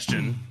that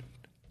question.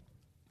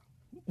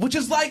 Which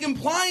is like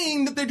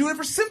implying that they're doing it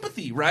for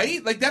sympathy,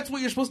 right? Like that's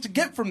what you're supposed to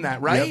get from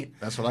that, right? Yep,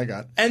 that's what I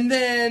got. And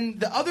then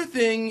the other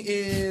thing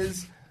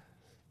is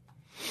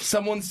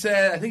someone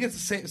said, I think it's the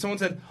same, someone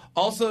said,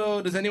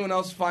 also, does anyone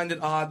else find it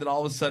odd that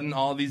all of a sudden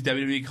all of these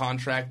WWE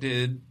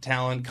contracted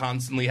talent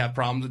constantly have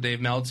problems with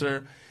Dave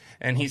Meltzer?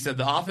 And he said,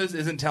 the office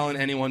isn't telling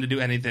anyone to do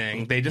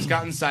anything. They just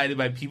got incited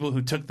by people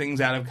who took things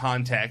out of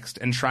context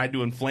and tried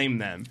to inflame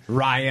them.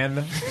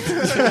 Ryan.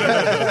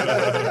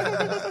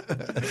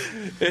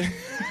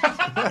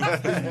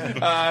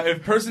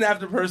 If person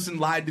after person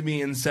lied to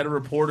me and said a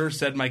reporter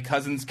said my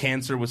cousin's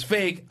cancer was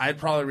fake, I'd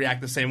probably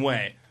react the same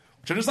way.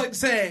 Which I'd just like to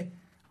say,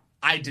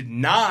 I did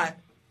not.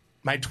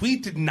 My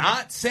tweet did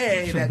not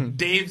say that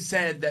Dave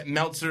said that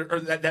Meltzer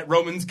or that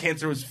Roman's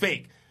cancer was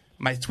fake.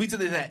 My tweet said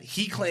that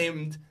he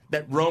claimed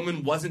that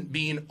Roman wasn't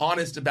being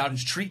honest about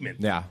his treatment.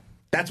 Yeah.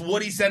 That's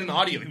what he said in the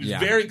audio. He was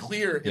very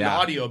clear in the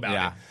audio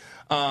about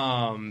it.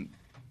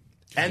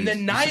 And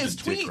then Nia's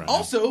tweet,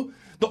 also,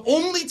 the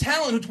only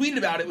talent who tweeted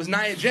about it was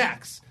Nia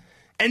Jax.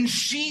 And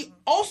she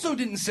also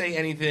didn't say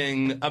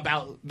anything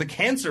about the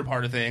cancer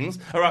part of things,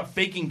 or about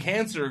faking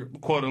cancer,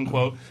 quote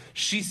unquote.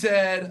 She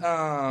said,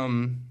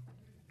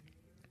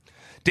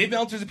 Dave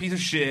Meltzer's a piece of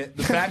shit.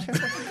 The fact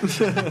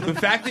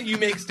that you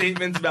make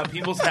statements about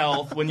people's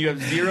health when you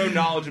have zero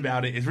knowledge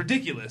about it is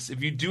ridiculous.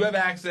 If you do have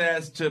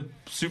access to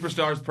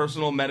superstars'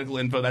 personal medical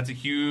info, that's a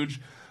huge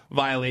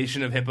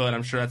violation of HIPAA, and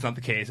I'm sure that's not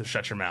the case. So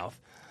shut your mouth.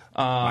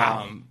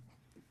 Wow.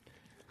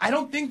 I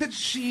don't think that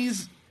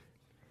she's...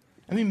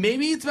 I mean,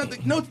 maybe it's about the...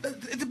 No,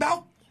 it's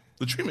about...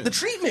 The treatment. The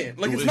treatment.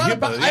 Like, it's not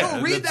about... I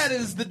don't read that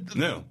as the...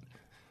 No.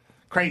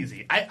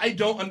 Crazy. I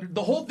don't...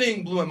 The whole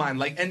thing blew my mind.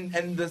 Like,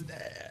 and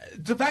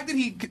the fact that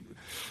he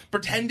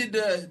pretended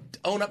to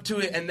own up to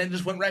it and then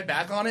just went right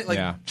back on it, like,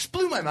 just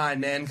blew my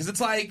mind, man. Because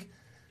it's like,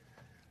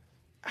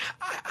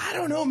 I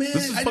don't know, man.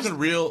 This is fucking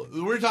real.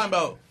 We've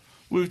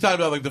talked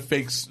about like the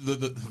fakes.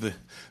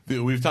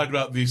 We've talked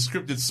about the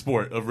scripted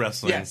sport of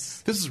wrestling.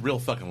 Yes, this is real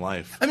fucking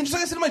life. I mean, just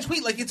like I said in my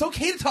tweet, like it's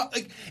okay to talk.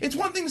 Like it's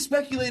one thing to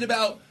speculate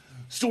about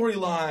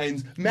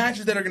storylines,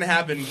 matches that are going to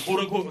happen, quote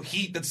unquote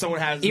heat that someone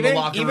has in the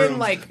locker room. Even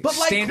like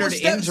standard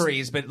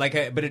injuries, but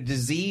a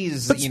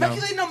disease. But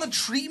speculating on the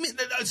treatment,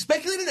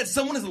 speculating that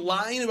someone is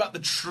lying about the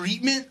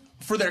treatment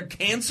for their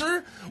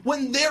cancer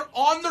when they're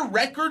on the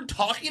record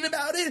talking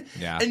about it,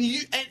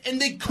 and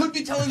they could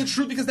be telling the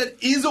truth because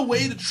that is a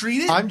way to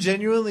treat it. I'm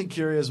genuinely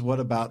curious. What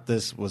about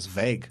this was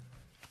vague?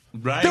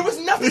 Right? There was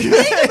nothing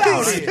vague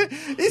about it.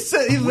 He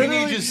said we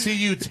need to see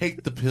you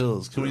take the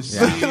pills. Can we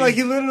see? Like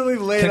he literally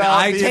laid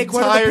out the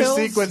entire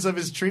sequence of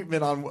his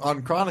treatment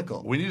on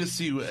Chronicle. We need to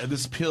see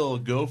this pill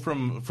go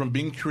from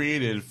being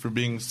created, from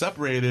being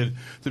separated,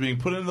 to being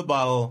put in the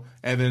bottle,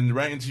 and then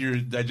right into your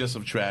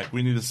digestive tract.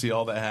 We need to see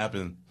all that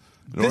happen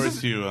in order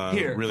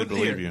to really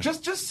believe you.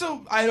 Just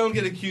so I don't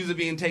get accused of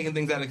being taking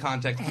things out of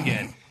context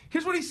again.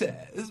 Here's what he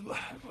said.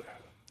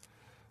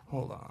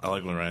 Hold on. I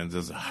like when Ryan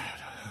says,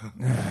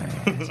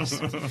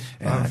 just a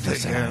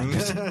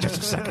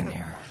second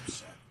here.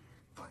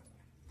 But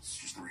it's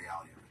just the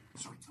reality of it.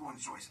 So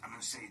I'm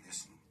going to say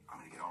this, and I'm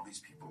going to get all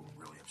these people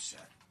really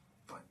upset.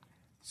 But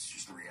it's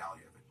just the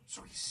reality of it.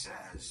 So he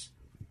says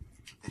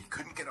that he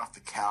couldn't get off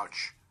the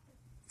couch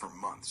for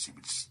months. He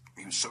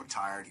was so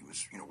tired. He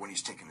was, when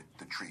he's taking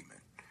the treatment,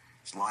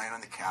 he's lying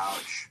on the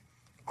couch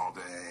all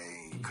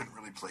day. He couldn't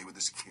really play with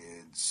his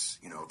kids,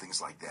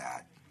 things like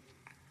that.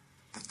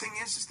 The thing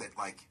is that,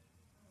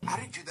 how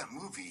did he do that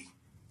movie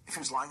if he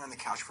was lying on the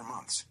couch for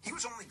months? He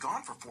was only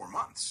gone for 4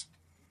 months,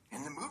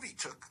 and the movie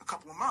took a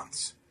couple of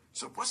months.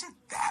 So it wasn't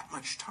that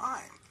much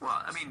time. Well,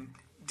 I mean,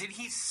 did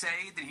he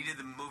say that he did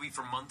the movie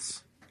for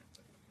months?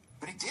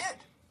 But he did.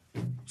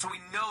 So we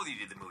know that he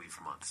did the movie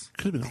for months.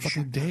 Could have been a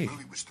fucking day. The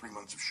movie was 3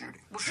 months of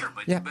shooting. Well, sure,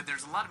 but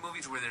there's a lot of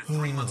movies where there's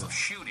 3 months of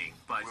shooting,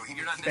 but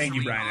you're not necessarily Thank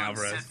you, Brian on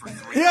Alvarez. set for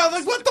 3 Yeah,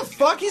 months. what the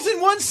fuck? He's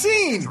in one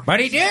scene. But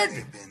he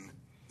did.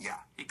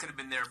 He could have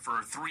been there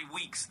for 3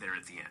 weeks there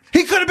at the end.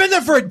 He could have been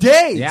there for a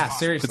day. Yeah,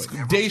 seriously.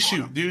 It's day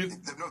shoot,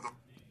 dude. The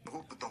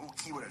whole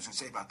key what I was going to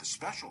say about the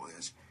special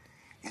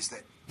is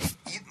that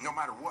no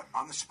matter what,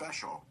 on the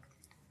special,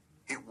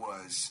 he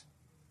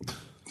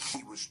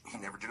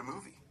never did a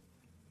movie.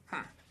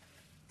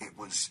 It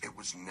was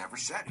never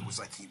said. It was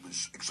like he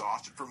was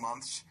exhausted for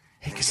months.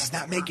 Hey, because he's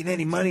not making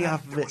any money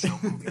off of it.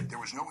 There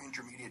was no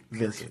intermediate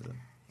period.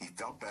 He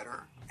felt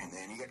better, and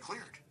then he got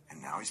cleared,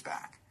 and now he's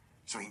back.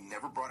 So he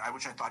never brought,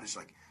 which I thought is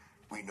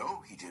we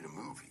know he did a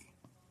movie.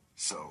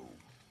 So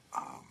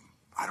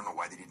I don't know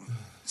why they didn't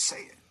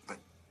say it, but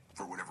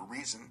for whatever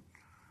reason,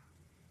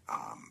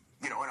 and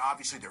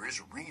obviously there is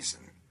a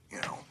reason,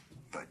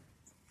 but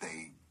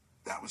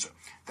that was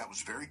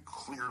very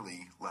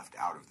clearly left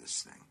out of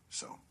this thing.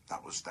 So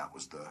that was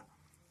the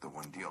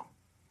one deal.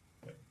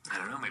 I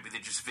don't know. Maybe they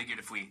just figured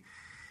if we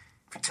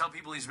tell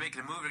people he's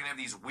making a movie, we're gonna have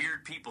these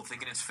weird people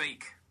thinking it's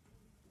fake.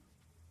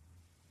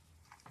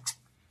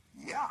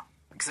 Yeah.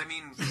 Because I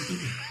mean,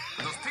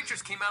 when those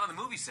pictures came out on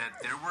the movie set,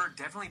 there were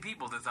definitely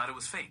people that thought it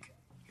was fake,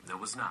 even though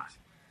it was not.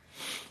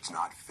 It's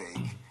not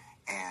fake,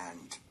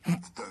 and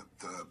the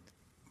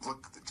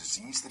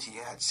disease that he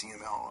had,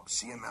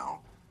 CML.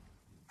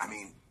 I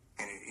mean,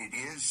 and it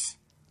is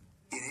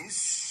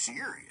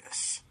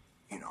serious,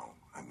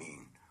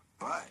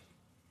 but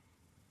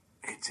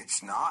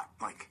it's not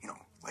like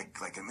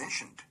I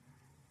mentioned.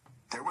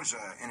 There was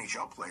a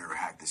NHL player who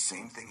had the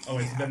same thing.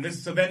 Then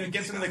it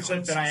gets into the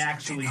clip that I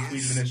actually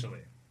tweeted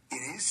initially.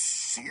 It is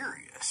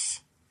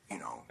serious,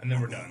 And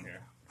then we're done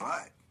here.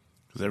 But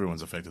because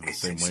everyone's affected the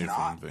same way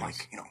from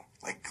things.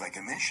 Like I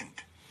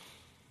mentioned,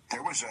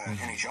 there was a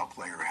NHL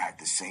player who had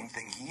the same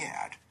thing he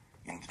had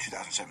in the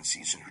 2007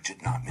 season who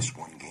did not miss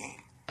one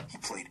game. He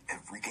played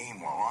every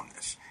game while on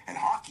this. And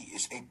hockey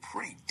is a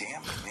pretty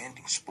damn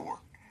demanding sport.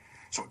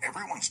 So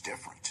everyone's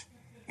different,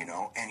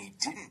 and he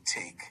didn't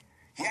take...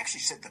 He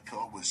actually said the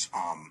pill was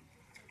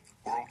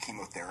oral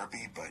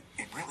chemotherapy, but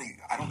I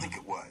don't think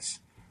it was.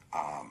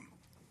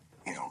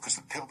 Because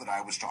the pill that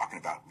I was talking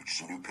about, which is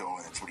a new pill,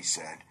 and that's what he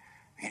said.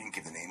 He didn't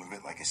give the name of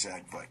it, like I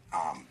said, but,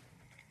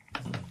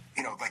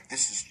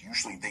 this is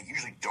they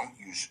usually don't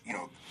use,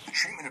 the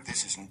treatment of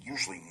this is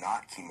usually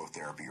not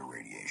chemotherapy or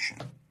radiation.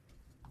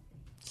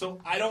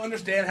 So I don't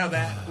understand how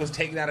that was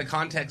taken out of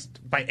context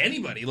by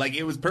anybody.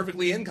 It was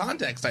perfectly in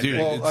context. I think.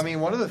 Well, I mean,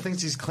 one of the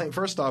things he's claimed.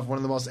 First off, one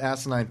of the most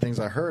asinine things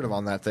I heard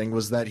on that thing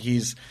was that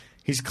he's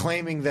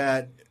claiming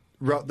that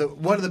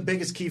one of the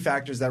biggest key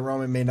factors that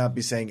Roman may not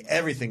be saying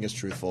everything is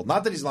truthful.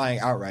 Not that he's lying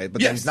outright,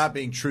 but that he's not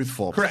being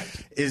truthful.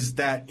 Correct. Is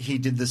that he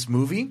did this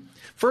movie?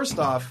 First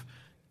off,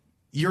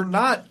 you're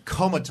not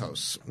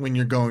comatose when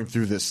you're going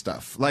through this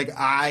stuff.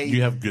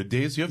 You have good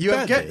days, you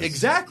have bad days.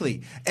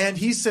 Exactly. And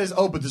he says,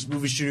 but this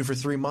movie's shooting for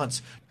 3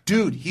 months.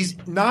 Dude, he's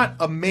not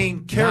a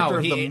main character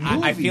of the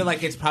movie. I feel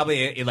like it's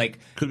probably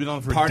could be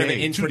on for part a of day,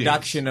 an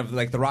introduction of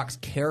The Rock's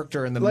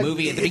character in the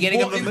movie at the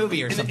beginning of the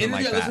movie or something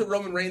like that. In an interview I listened to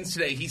Roman Reigns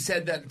today, he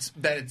said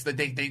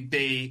that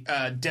they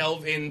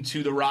delve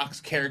into The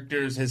Rock's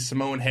characters, his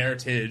Samoan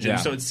heritage, and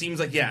so it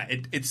seems like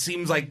it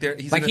seems like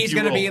he's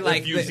going to be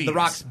like the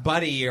Rock's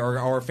buddy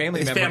or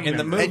family member in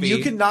the movie, and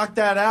you can knock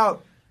that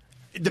out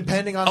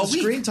depending on the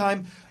screen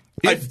time.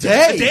 A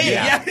day.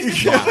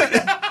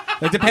 Yeah.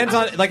 It depends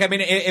on,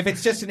 if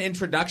it's just an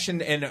introduction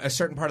in a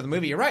certain part of the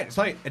movie, you're right. It's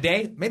like a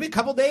day, maybe a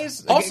couple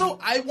days. Also,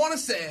 I want to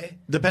say...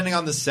 Depending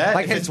on the set.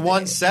 If it's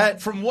one set.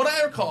 From what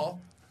I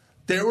recall,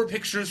 there were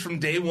pictures from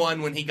day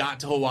one when he got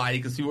to Hawaii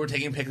because people were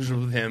taking pictures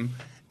with him,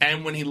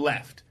 and when he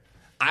left.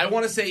 I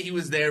want to say he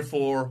was there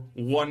for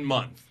 1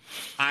 month.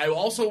 I'm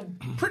also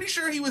pretty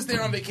sure he was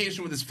there on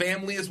vacation with his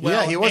family as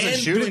well. Yeah, he wasn't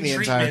and shooting doing the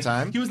treatment. entire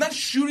time. He was not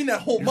shooting that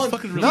whole month.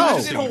 He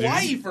was in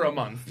Hawaii for a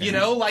month, and he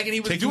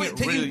was taking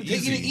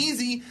it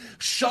easy.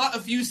 Shot a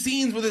few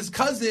scenes with his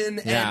cousin,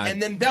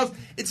 and then bounced.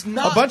 It's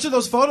not a bunch of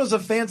those photos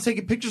of fans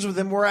taking pictures with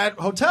him were at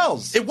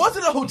hotels. It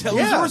wasn't a hotel;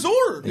 it was a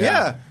resort.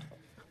 Yeah.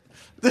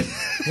 And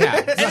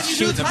if you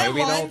do the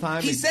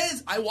timeline, he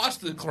says, I watched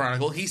the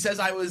Chronicle. He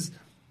says I was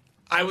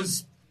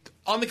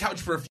on the couch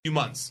for a few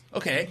months.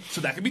 Okay,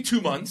 so that could be 2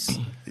 months.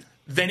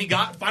 Then he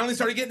finally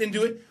started getting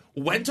into it,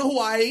 went to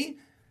Hawaii,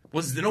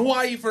 was in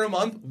Hawaii for a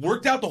month,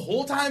 worked out the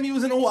whole time he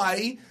was in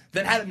Hawaii,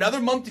 then had another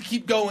month to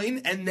keep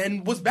going, and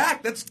then was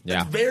back. That's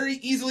very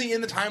easily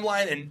in the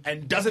timeline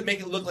and doesn't make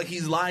it look like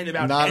he's lying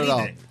about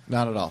anything.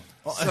 Not at all.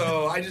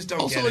 So I just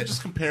don't also, get it.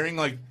 just comparing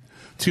like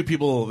two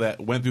people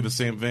that went through the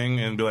same thing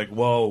and be like,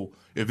 whoa,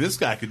 if this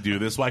guy could do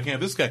this, why can't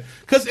this guy?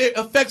 Because it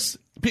affects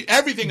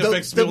everything.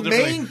 Affects people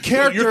differently. Main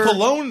character, your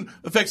cologne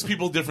affects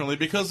people differently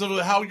because of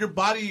how your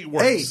body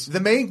works. Hey, the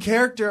main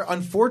character,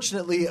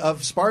 unfortunately,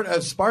 of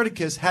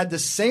Spartacus had the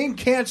same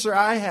cancer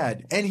I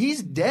had, and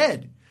he's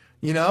dead.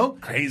 You know,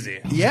 crazy.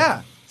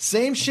 Yeah,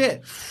 same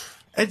shit.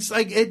 It's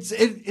like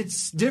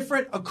it's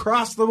different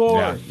across the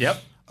board. Yeah.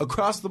 Yep,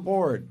 across the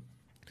board.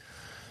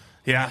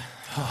 Yeah.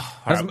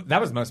 That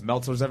was the most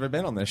Meltzer's ever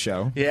been on this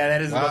show. Yeah,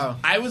 that is. Wow.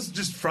 I was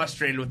just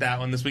frustrated with that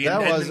one this week.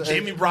 And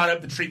Jamie brought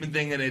up the treatment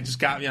thing, and it just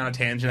got me on a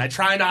tangent. I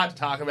try not to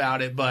talk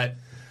about it, but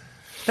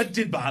that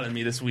did bother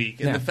me this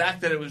week. And the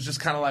fact that it was just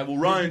kind of like, well,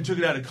 Ryan took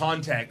it out of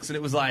context, and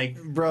it was like,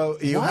 bro,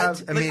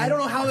 what? I don't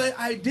know how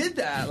I did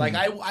that. Like,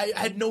 I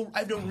have no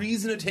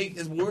reason to take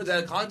his words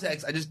out of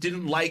context. I just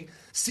didn't like.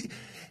 See,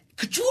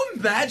 could you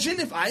imagine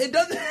if I had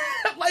done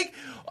that? Like,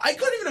 I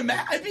couldn't even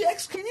imagine. I'd be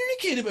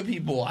excommunicated by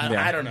people.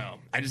 I don't know.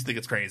 I just think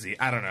it's crazy.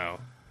 I don't know.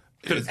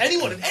 If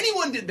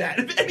anyone did that,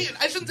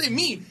 I shouldn't say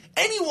me.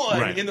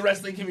 Anyone in the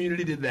wrestling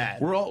community did that.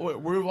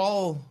 We've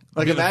all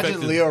like imagine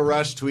affected. Leo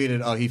Rush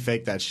tweeted, "Oh, he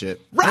faked that shit."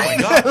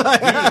 Right? Oh my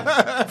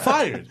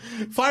God, dude,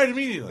 fired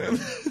immediately.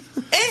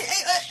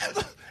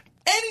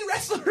 Any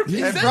wrestler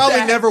and probably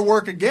that, never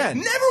work again.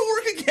 Never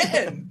work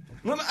again.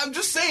 I'm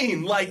just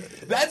saying,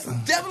 like, that's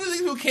definitely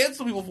thing to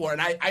cancel people for,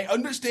 and I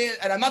understand,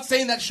 and I'm not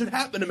saying that should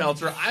happen to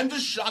Meltzer. I'm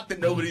just shocked that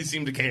nobody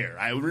seemed to care.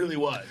 I really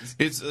was.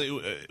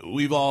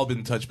 We've all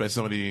been touched by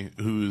somebody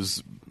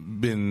who's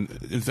been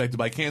infected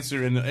by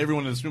cancer, and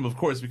everyone in this room, of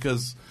course,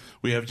 because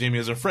we have Jamie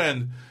as a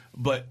friend.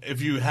 But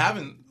if you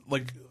haven't,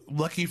 like,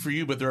 lucky for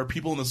you, but there are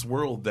people in this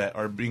world that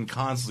are being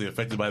constantly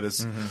affected by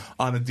this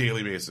on a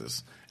daily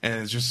basis,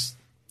 and it's just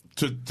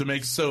to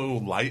make so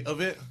light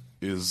of it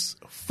is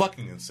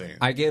fucking insane.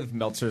 I gave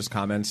Meltzer's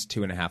comments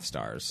 2.5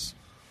 stars.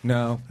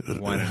 No,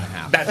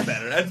 1.5. That's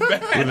better. That's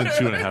better. Within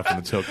 2.5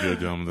 from the Tokyo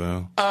Dome,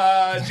 though.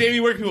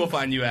 Jamie, where can people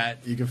find you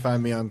at? You can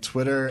find me on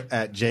Twitter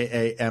at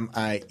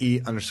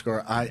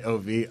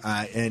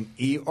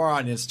JAMIE_IOVINE or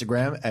on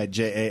Instagram at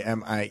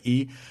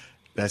JAMIE.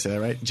 Did I say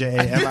that right?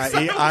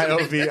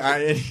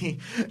 JAMIEIOVINE.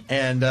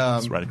 And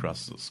it's right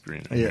across the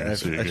screen. Yeah, I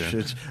should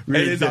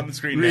read it is on the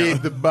screen.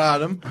 Read the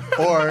bottom,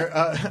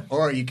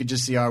 or you could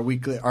just see our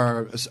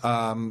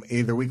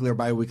either weekly or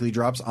bi-weekly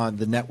drops on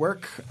the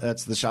network.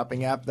 That's the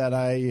shopping app that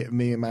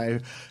me and my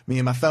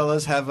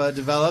fellas have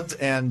developed,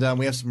 and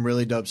we have some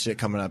really dope shit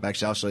coming up.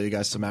 Actually, I'll show you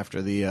guys some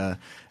after we're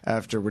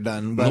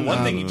done. But the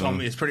one thing you told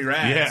me is pretty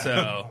rad. Yeah.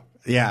 So.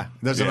 Yeah,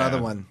 there's another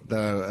one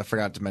that I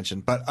forgot to mention.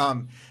 But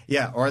every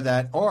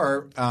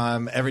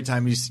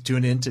time you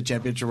tune in to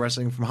Championship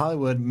Wrestling from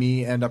Hollywood,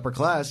 me and Upper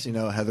Class,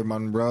 Heather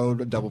Monroe,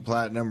 Double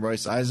Platinum,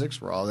 Royce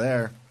Isaacs, we're all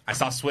there. I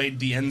saw Suede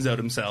de-Enzo'd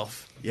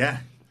himself. Yeah.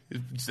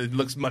 It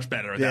looks much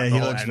better. Yeah, he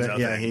looks.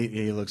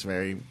 He looks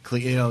very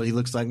clean. He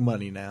looks like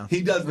money now.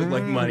 He does look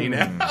like money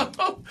now.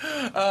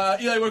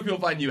 Eli, where can people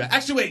find you at?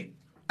 Actually, wait.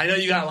 I know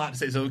you got a lot to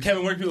say, so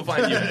Kevin, where can people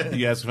find you at?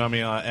 You guys can find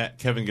me at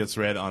Kevin Gets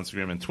Red on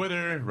Instagram and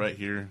Twitter, right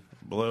here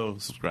below.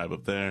 Subscribe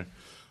up there,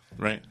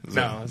 right?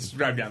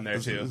 Subscribe down there,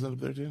 too. Is that up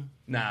there, too?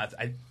 Nah,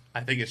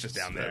 I think it's just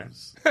down there.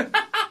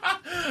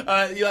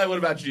 Eli, what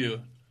about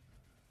you?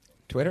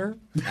 Twitter,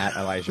 at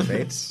Elijah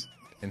Bates.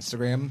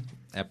 Instagram,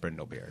 at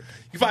Brindlebeard.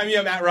 You can find me,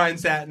 I'm at Ryan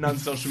Satin on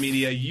social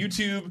media.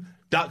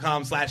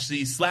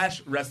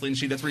 YouTube.com/C/Wrestling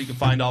Sheet. That's where you can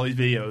find all these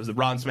videos. The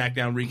Raw and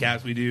SmackDown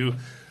recaps we do.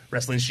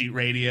 Wrestling Sheet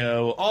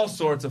Radio, all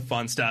sorts of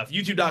fun stuff.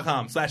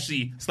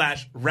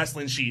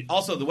 YouTube.com/C/Wrestling Sheet.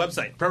 Also, the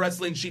website,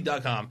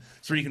 ProWrestlingSheet.com.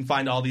 So you can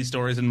find all these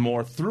stories and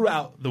more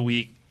throughout the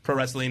week.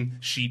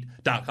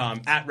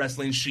 ProWrestlingSheet.com, at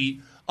Wrestling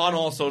Sheet, on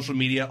all social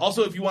media.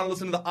 Also, if you want to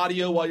listen to the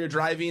audio while you're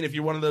driving, if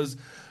you're one of those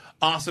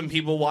awesome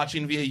people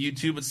watching via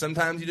YouTube, but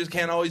sometimes you just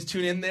can't always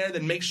tune in there,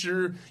 then make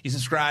sure you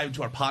subscribe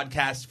to our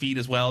podcast feed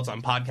as well. It's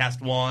on Podcast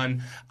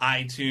One,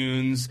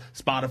 iTunes,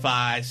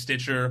 Spotify,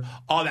 Stitcher,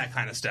 all that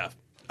kind of stuff.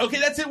 Okay,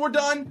 that's it. We're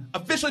done.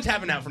 Officially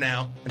tapping out for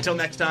now. Until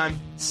next time,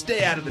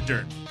 stay out of the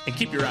dirt and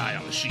keep your eye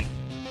on the sheet.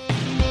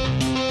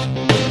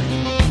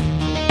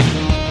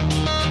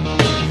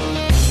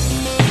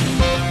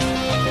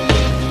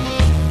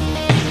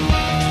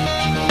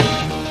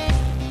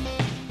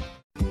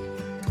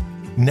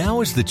 Now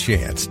is the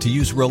chance to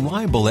use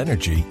reliable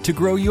energy to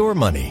grow your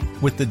money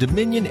with the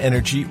Dominion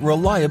Energy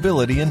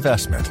Reliability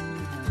Investment.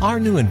 Our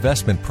new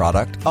investment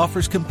product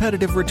offers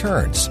competitive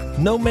returns,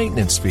 no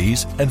maintenance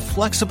fees, and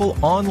flexible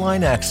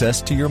online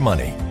access to your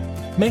money.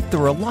 Make the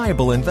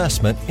reliable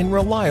investment in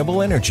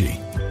reliable energy.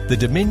 The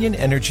Dominion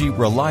Energy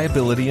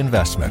Reliability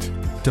Investment.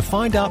 To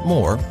find out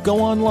more,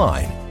 go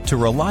online to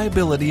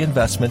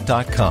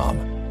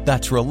reliabilityinvestment.com.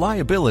 That's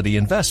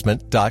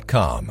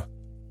reliabilityinvestment.com.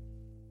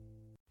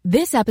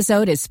 This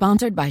episode is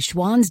sponsored by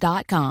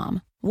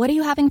Schwans.com. What are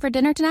you having for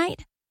dinner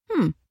tonight?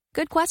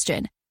 Good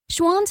question.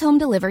 Schwann's Home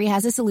Delivery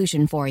has a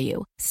solution for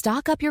you.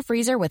 Stock up your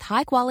freezer with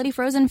high-quality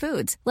frozen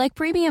foods like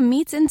premium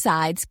meats and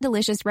sides,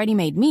 delicious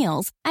ready-made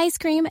meals, ice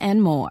cream,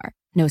 and more.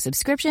 No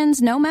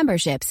subscriptions, no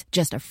memberships,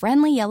 just a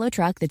friendly yellow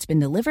truck that's been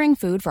delivering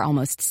food for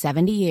almost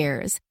 70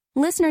 years.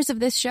 Listeners of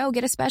this show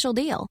get a special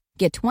deal.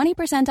 Get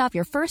 20% off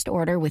your first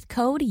order with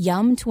code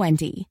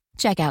YUM20.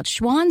 Check out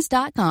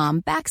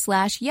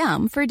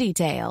schwans.com/YUM for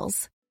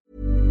details.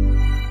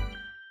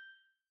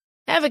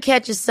 Ever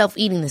catch yourself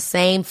eating the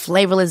same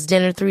flavorless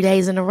dinner 3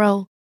 days in a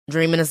row?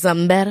 Dreaming of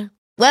something better?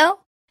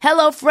 Well,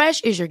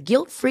 HelloFresh is your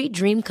guilt-free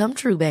dream come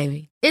true,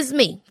 baby. It's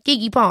me,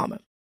 Keke Palmer.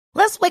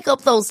 Let's wake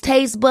up those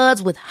taste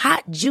buds with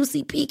hot,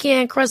 juicy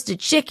pecan-crusted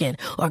chicken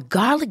or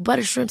garlic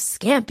butter shrimp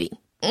scampi.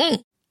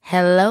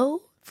 Hello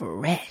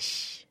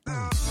Fresh.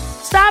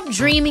 Stop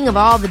dreaming of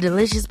all the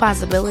delicious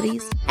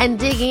possibilities and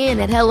dig in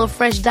at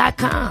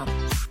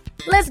HelloFresh.com.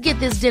 Let's get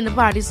this dinner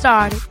party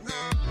started.